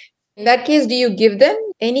check. In that case, do you give them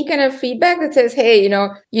any kind of feedback that says, hey,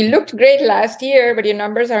 you looked great last year, but your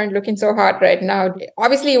numbers aren't looking so hot right now?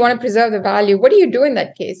 Obviously, you want to preserve the value. What do you do in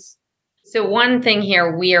that case? So one thing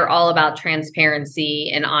here, we are all about transparency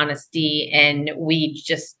and honesty. And we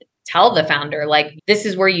just tell the founder, like, this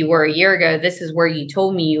is where you were a year ago. This is where you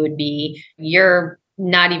told me you would be. You're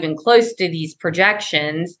not even close to these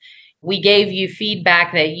projections. We gave you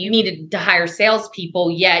feedback that you needed to hire salespeople,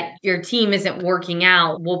 yet your team isn't working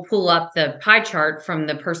out. We'll pull up the pie chart from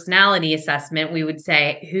the personality assessment. We would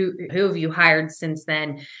say, who have you hired since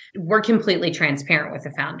then? We're completely transparent with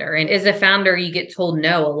the founder. And as a founder, you get told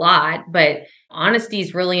no a lot, but honesty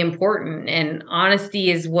is really important. And honesty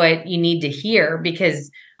is what you need to hear, because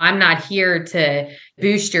I'm not here to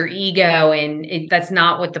boost your ego. And that's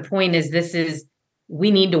not what the point is. We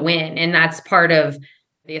need to win. And that's part of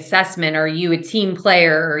the assessment. Are you a team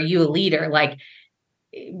player or are you a leader? Like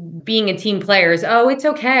being a team player is, it's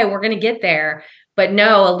okay, we're going to get there. But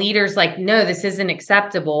no, a leader's like, no, this isn't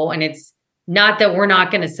acceptable. And it's not that we're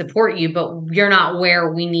not going to support you, but you're not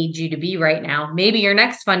where we need you to be right now. Maybe your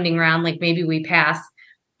next funding round, like maybe we pass,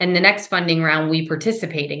 and the next funding round we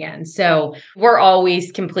participate again. So we're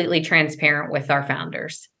always completely transparent with our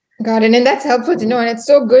founders. Got it. And that's helpful to know. And it's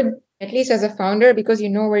so good, at least as a founder, because you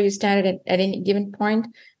know where you stand at any given point,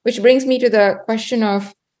 which brings me to the question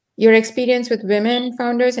of your experience with women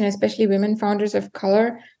founders and especially women founders of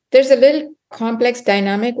color. There's a little complex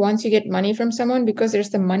dynamic once you get money from someone, because there's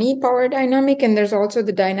the money power dynamic and there's also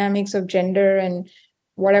the dynamics of gender and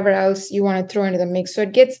whatever else you want to throw into the mix. So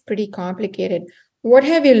it gets pretty complicated. What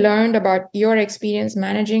have you learned about your experience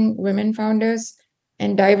managing women founders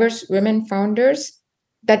and diverse women founders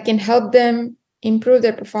that can help them improve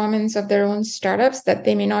the performance of their own startups that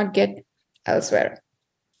they may not get elsewhere?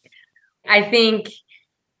 I think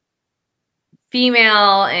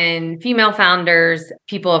female founders,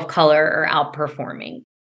 people of color are outperforming.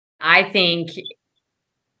 I think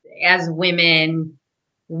as women,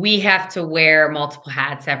 we have to wear multiple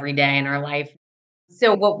hats every day in our life.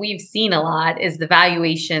 So what we've seen a lot is the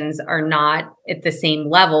valuations are not at the same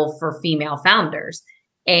level for female founders.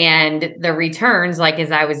 And the returns, like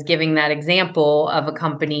as I was giving that example of a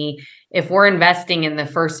company, if we're investing in the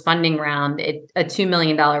first funding round at a $2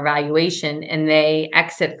 million valuation and they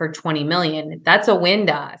exit for 20 million, that's a win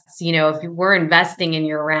to us. If we're investing in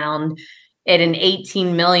your round at an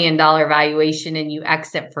 $18 million valuation and you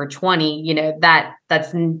exit for 20,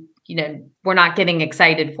 that's we're not getting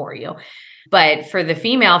excited for you. But for the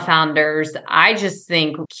female founders, I just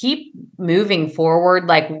think keep moving forward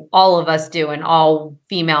like all of us do and all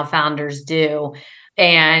female founders do,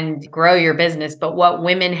 and grow your business. But what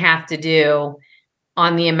women have to do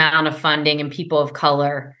on the amount of funding and people of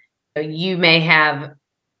color, you may have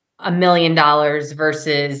 $1 million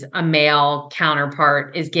versus a male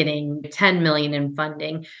counterpart is getting 10 million in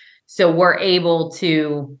funding. So we're able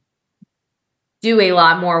to do a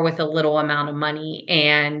lot more with a little amount of money.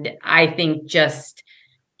 And I think just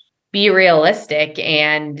be realistic,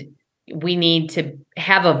 and we need to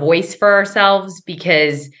have a voice for ourselves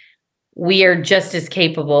because we are just as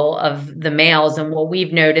capable of the males. And what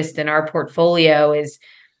we've noticed in our portfolio is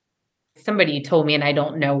somebody told me, and I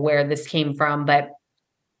don't know where this came from, but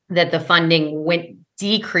that the funding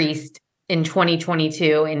decreased in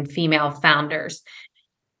 2022 in female founders.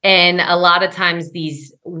 And a lot of times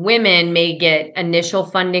these women may get initial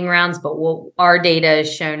funding rounds, but what our data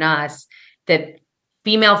has shown us that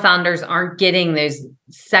female founders aren't getting those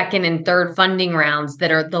second and third funding rounds that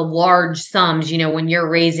are the large sums. When you're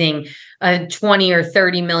raising a 20 or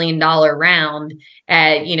 $30 million round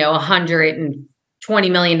at, $120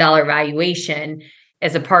 million valuation.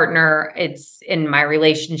 As a partner, it's in my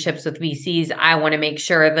relationships with VCs, I want to make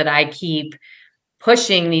sure that I keep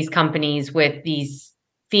pushing these companies with these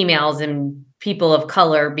females and people of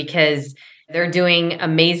color because they're doing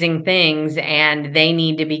amazing things and they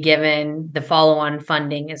need to be given the follow-on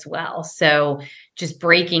funding as well. So just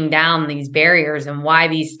breaking down these barriers and why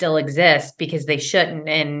these still exist, because they shouldn't.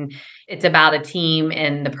 And it's about a team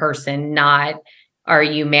and the person, not are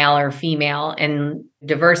you male or female, and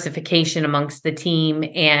diversification amongst the team.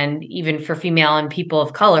 And even for female and people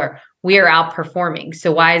of color, we are outperforming.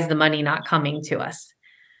 So why is the money not coming to us?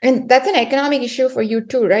 And that's an economic issue for you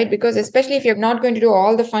too, right? Because especially if you're not going to do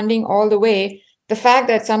all the funding all the way, the fact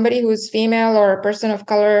that somebody who's female or a person of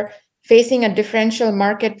color facing a differential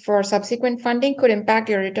market for subsequent funding could impact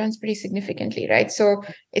your returns pretty significantly, right? So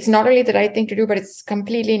it's not only the right thing to do, but it's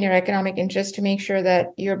completely in your economic interest to make sure that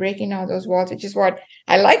you're breaking down those walls, which is what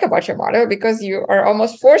I like about your model, because you are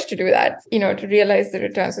almost forced to do that, to realize the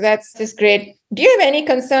return. So that's just great. Do you have any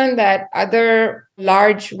concern that other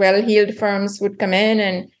large, well-heeled firms would come in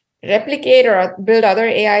and replicate or build other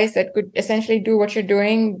AIs that could essentially do what you're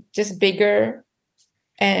doing, just bigger,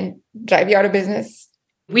 and drive you out of business?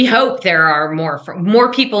 We hope there are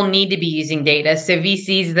more people need to be using data. So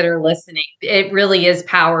VCs that are listening, it really is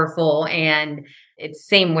powerful. And it's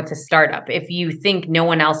same with a startup. If you think no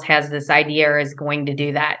one else has this idea or is going to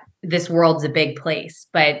do that, this world's a big place.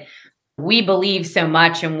 But we believe so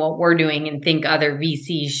much in what we're doing and think other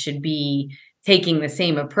VCs should be taking the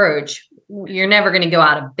same approach. You're never going to go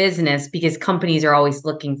out of business because companies are always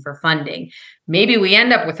looking for funding. Maybe we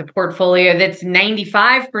end up with a portfolio that's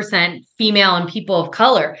 95% female and people of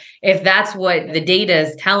color, if that's what the data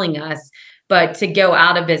is telling us. But to go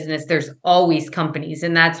out of business, there's always companies.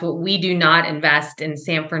 And that's what we do not invest in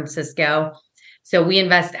San Francisco. So we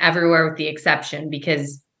invest everywhere with the exception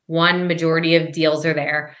because one, majority of deals are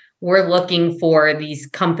there. We're looking for these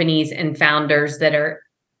companies and founders that are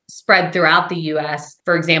spread throughout the US.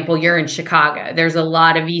 For example, you're in Chicago. There's a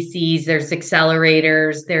lot of VCs, there's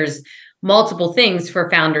accelerators, there's multiple things for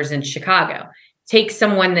founders in Chicago. Take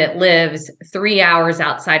someone that lives 3 hours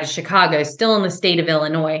outside of Chicago, still in the state of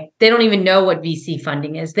Illinois. They don't even know what VC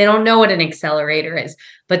funding is. They don't know what an accelerator is,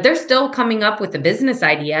 but they're still coming up with a business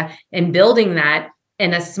idea and building that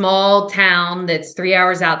in a small town that's 3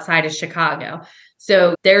 hours outside of Chicago.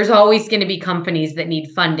 So there's always going to be companies that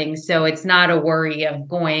need funding. So it's not a worry of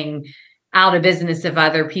going out of business if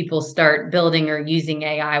other people start building or using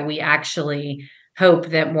AI. We actually hope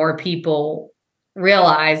that more people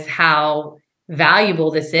realize how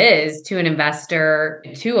valuable this is to an investor,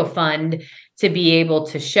 to a fund, to be able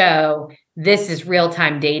to show this is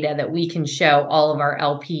real-time data that we can show all of our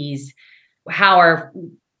LPs how our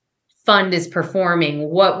fund is performing,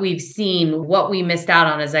 what we've seen, what we missed out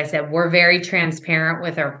on. As I said, we're very transparent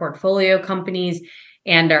with our portfolio companies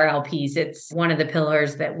and our LPs. It's one of the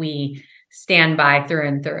pillars that we stand by through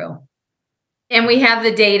and through. And we have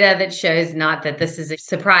the data that shows, not that this is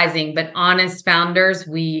surprising, but honest founders,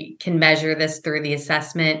 we can measure this through the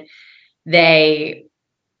assessment. They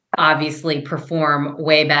obviously perform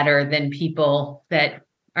way better than people that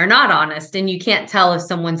are not honest. And you can't tell if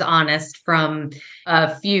someone's honest from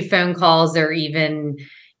a few phone calls or even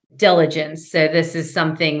diligence. So this is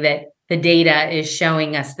something that the data is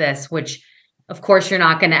showing us this, which of course you're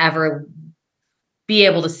not going to ever be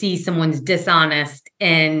able to see someone's dishonest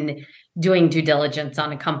in doing due diligence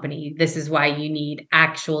on a company. This is why you need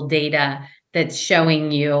actual data that's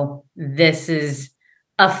showing you this is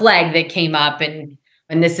a flag that came up and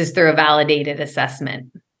this is through a validated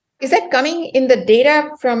assessment. Is that coming in the data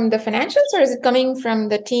from the financials or is it coming from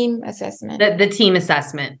the team assessment? The team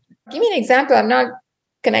assessment. Give me an example. I'm not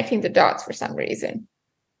connecting the dots for some reason.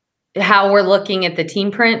 How we're looking at the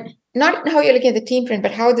team print? Not how you're looking at the team print,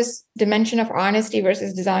 but how this dimension of honesty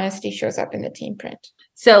versus dishonesty shows up in the team print.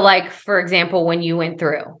 So like, for example, when you went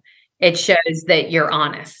through, it shows that you're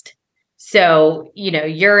honest. So,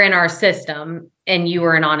 you're in our system and you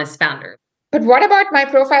were an honest founder. But what about my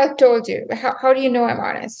profile told you? How do you know I'm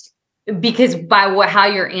honest? Because by how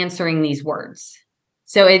you're answering these words.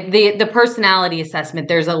 So the personality assessment,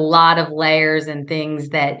 there's a lot of layers and things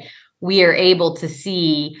that we are able to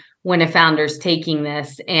see when a founder's taking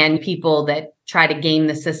this, and people that try to game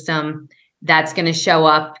the system, that's going to show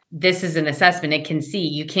up. This is an assessment. It can see.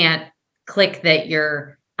 You can't click that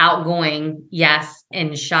you're outgoing, yes,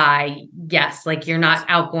 and shy, yes. Like you're not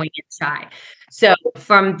outgoing and shy. So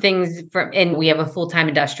and we have a full-time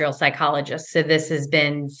industrial psychologist. So this has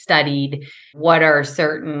been studied. What are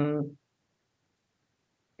certain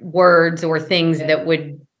words or things that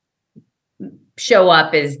would show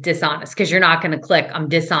up as dishonest? Because you're not going to click, I'm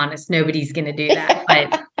dishonest. Nobody's going to do that.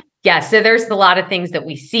 But yeah, so there's a lot of things that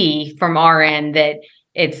we see from our end that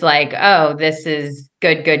it's like, oh, this is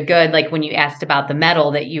good, good, good. Like when you asked about the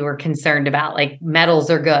metal that you were concerned about, like metals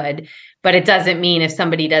are good. But it doesn't mean if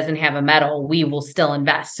somebody doesn't have a metal, we will still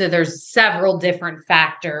invest. So there's several different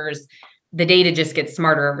factors. The data just gets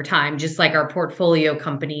smarter over time, just like our portfolio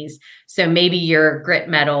companies. So maybe you're grit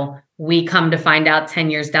metal. We come to find out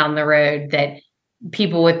 10 years down the road that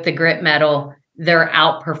people with the grit metal, they're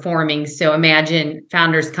outperforming. So imagine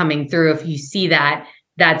founders coming through. If you see that,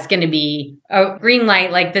 that's going to be a green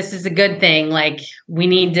light. Like this is a good thing. Like we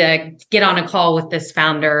need to get on a call with this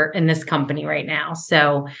founder in this company right now.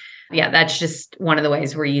 So yeah, that's just one of the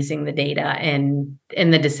ways we're using the data in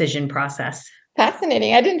the decision process.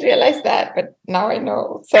 Fascinating. I didn't realize that, but now I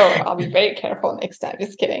know. So I'll be very careful next time.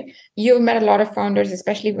 Just kidding. You've met a lot of founders,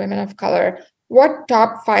 especially women of color. What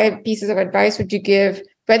top 5 pieces of advice would you give,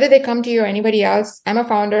 whether they come to you or anybody else? I'm a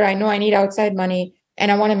founder. I know I need outside money and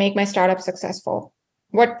I want to make my startup successful.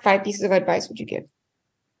 What 5 pieces of advice would you give?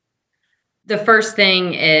 The first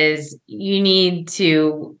thing is you need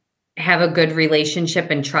to have a good relationship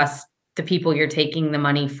and trust the people you're taking the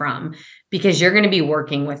money from, because you're going to be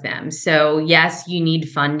working with them. So yes, you need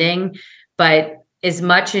funding, but as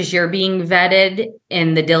much as you're being vetted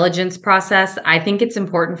in the diligence process, I think it's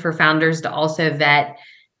important for founders to also vet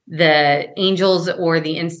the angels or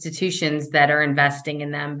the institutions that are investing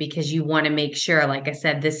in them, because you want to make sure, like I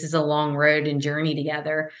said, this is a long road and journey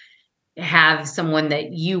together. Have someone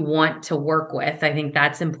that you want to work with. I think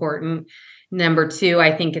that's important. Number 2,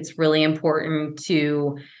 I think it's really important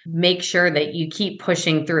to make sure that you keep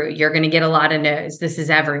pushing through. You're going to get a lot of no's. This is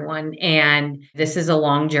everyone. And this is a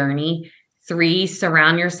long journey. 3,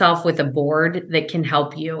 surround yourself with a board that can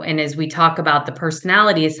help you. And as we talk about the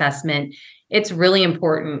personality assessment, it's really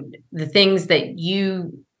important. The things that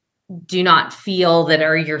you do not feel that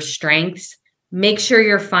are your strengths, make sure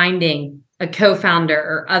you're finding a co-founder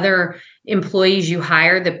or other employees you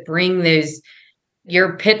hire that bring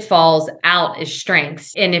your pitfalls out as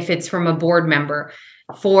strengths. And if it's from a board member,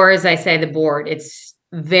 4, as I say, the board, it's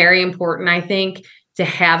very important, I think, to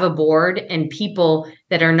have a board and people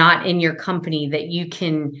that are not in your company that you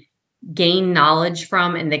can gain knowledge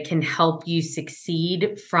from and that can help you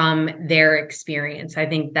succeed from their experience. I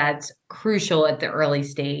think that's crucial at the early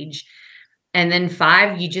stage. And then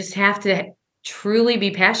 5, you just have to truly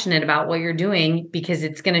be passionate about what you're doing, because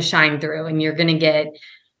it's going to shine through and you're going to get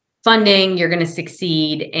funding, you're going to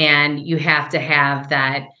succeed, and you have to have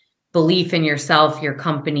that belief in yourself, your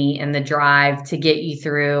company, and the drive to get you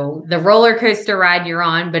through the roller coaster ride you're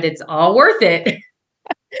on, but it's all worth it.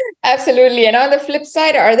 Absolutely. And on the flip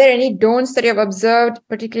side, are there any don'ts that you've observed,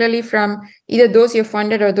 particularly from either those you've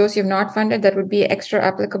funded or those you've not funded, that would be extra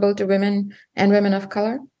applicable to women and women of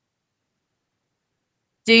color?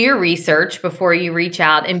 Do your research before you reach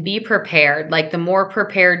out and be prepared. Like the more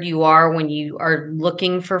prepared you are when you are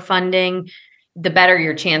looking for funding, the better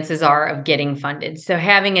your chances are of getting funded. So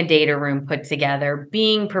having a data room put together,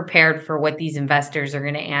 being prepared for what these investors are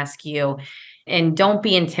going to ask you, and don't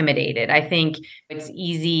be intimidated. I think it's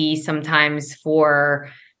easy sometimes for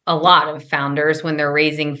a lot of founders when they're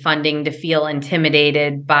raising funding to feel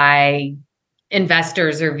intimidated by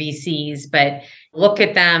investors or VCs, but look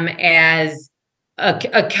at them as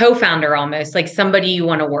a co-founder, almost like somebody you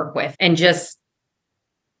want to work with, and just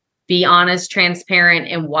be honest, transparent,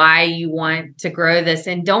 and why you want to grow this.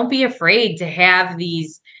 And don't be afraid to have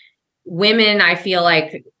these women. I feel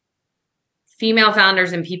like female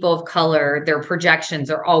founders and people of color, their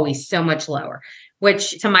projections are always so much lower,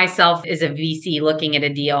 which to myself as a VC looking at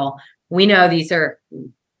a deal, we know these are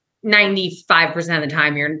 95% of the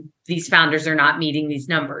time these founders are not meeting these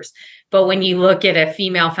numbers. But when you look at a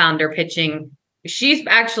female founder pitching, she's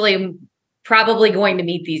actually probably going to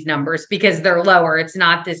meet these numbers because they're lower. It's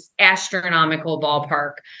not this astronomical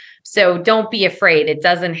ballpark. So don't be afraid. It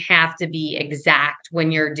doesn't have to be exact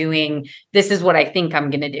when you're doing, this is what I think I'm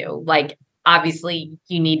going to do. Like, obviously,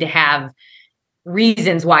 you need to have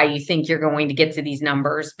reasons why you think you're going to get to these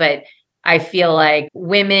numbers. But I feel like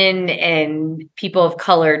women and people of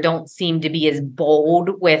color don't seem to be as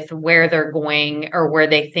bold with where they're going or where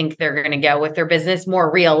they think they're going to go with their business,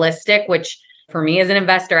 more realistic, which for me as an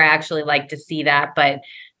investor, I actually like to see that. But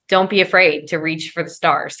don't be afraid to reach for the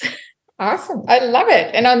stars. Awesome. I love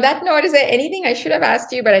it. And on that note, is there anything I should have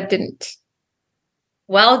asked you, but I didn't?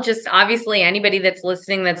 Well, just obviously anybody that's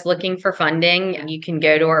listening that's looking for funding, you can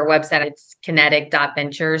go to our website. It's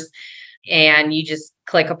Connetic.Ventures, and you just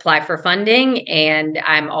click apply for funding. And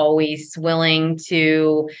I'm always willing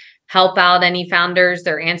to help out any founders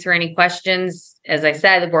or answer any questions. As I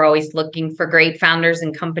said, we're always looking for great founders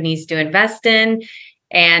and companies to invest in.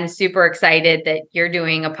 And super excited that you're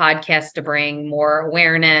doing a podcast to bring more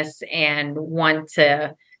awareness and want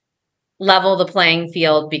to level the playing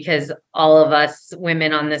field, because all of us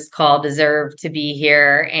women on this call deserve to be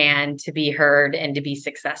here and to be heard and to be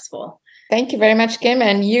successful. Thank you very much, Kim.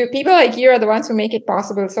 And you, people like you are the ones who make it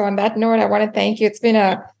possible. So on that note, I want to thank you. It's been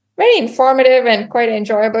a very informative and quite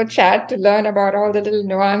enjoyable chat to learn about all the little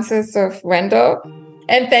nuances of Wendell.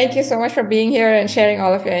 And thank you so much for being here and sharing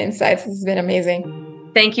all of your insights. This has been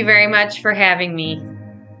amazing. Thank you very much for having me.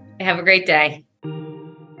 Have a great day.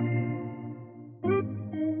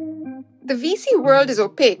 The VC world is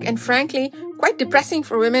opaque and frankly quite depressing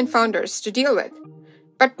for women founders to deal with.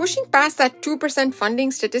 But pushing past that 2%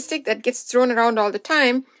 funding statistic that gets thrown around all the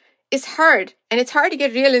time is hard, and it's hard to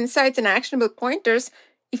get real insights and actionable pointers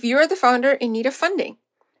if you're the founder in need of funding.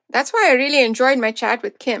 That's why I really enjoyed my chat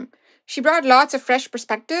with Kim. She brought lots of fresh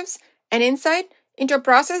perspectives and insight into a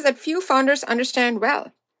process that few founders understand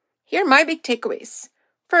well. Here are my big takeaways.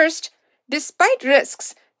 First, despite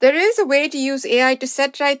risks, there is a way to use AI to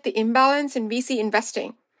set right the imbalance in VC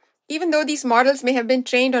investing. Even though these models may have been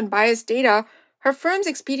trained on biased data, her firm's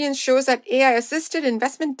experience shows that AI-assisted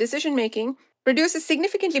investment decision-making produces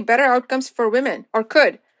significantly better outcomes for women, or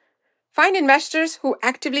could. Find investors who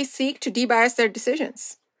actively seek to debias their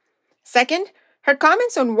decisions. Second, her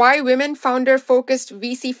comments on why women founder-focused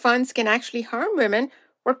VC funds can actually harm women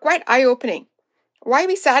were quite eye-opening. Why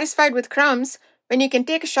be satisfied with crumbs when you can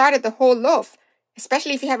take a shot at the whole loaf,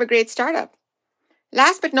 especially if you have a great startup?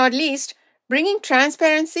 Last but not least, bringing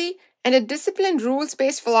transparency and a disciplined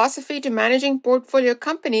rules-based philosophy to managing portfolio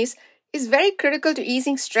companies is very critical to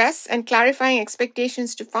easing stress and clarifying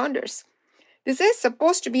expectations to founders. This is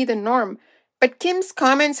supposed to be the norm, but Kim's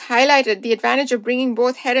comments highlighted the advantage of bringing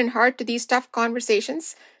both head and heart to these tough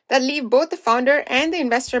conversations that leave both the founder and the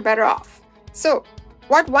investor better off. So,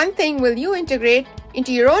 what one thing will you integrate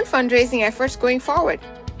into your own fundraising efforts going forward?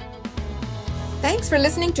 Thanks for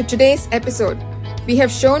listening to today's episode. We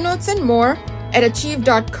have show notes and more at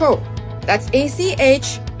achieve.co. That's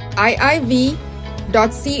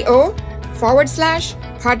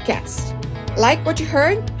achieve.co/podcast. Like what you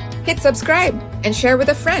heard? Hit subscribe and share with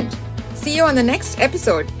a friend. See you on the next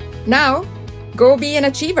episode. Now, go be an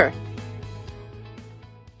achiever.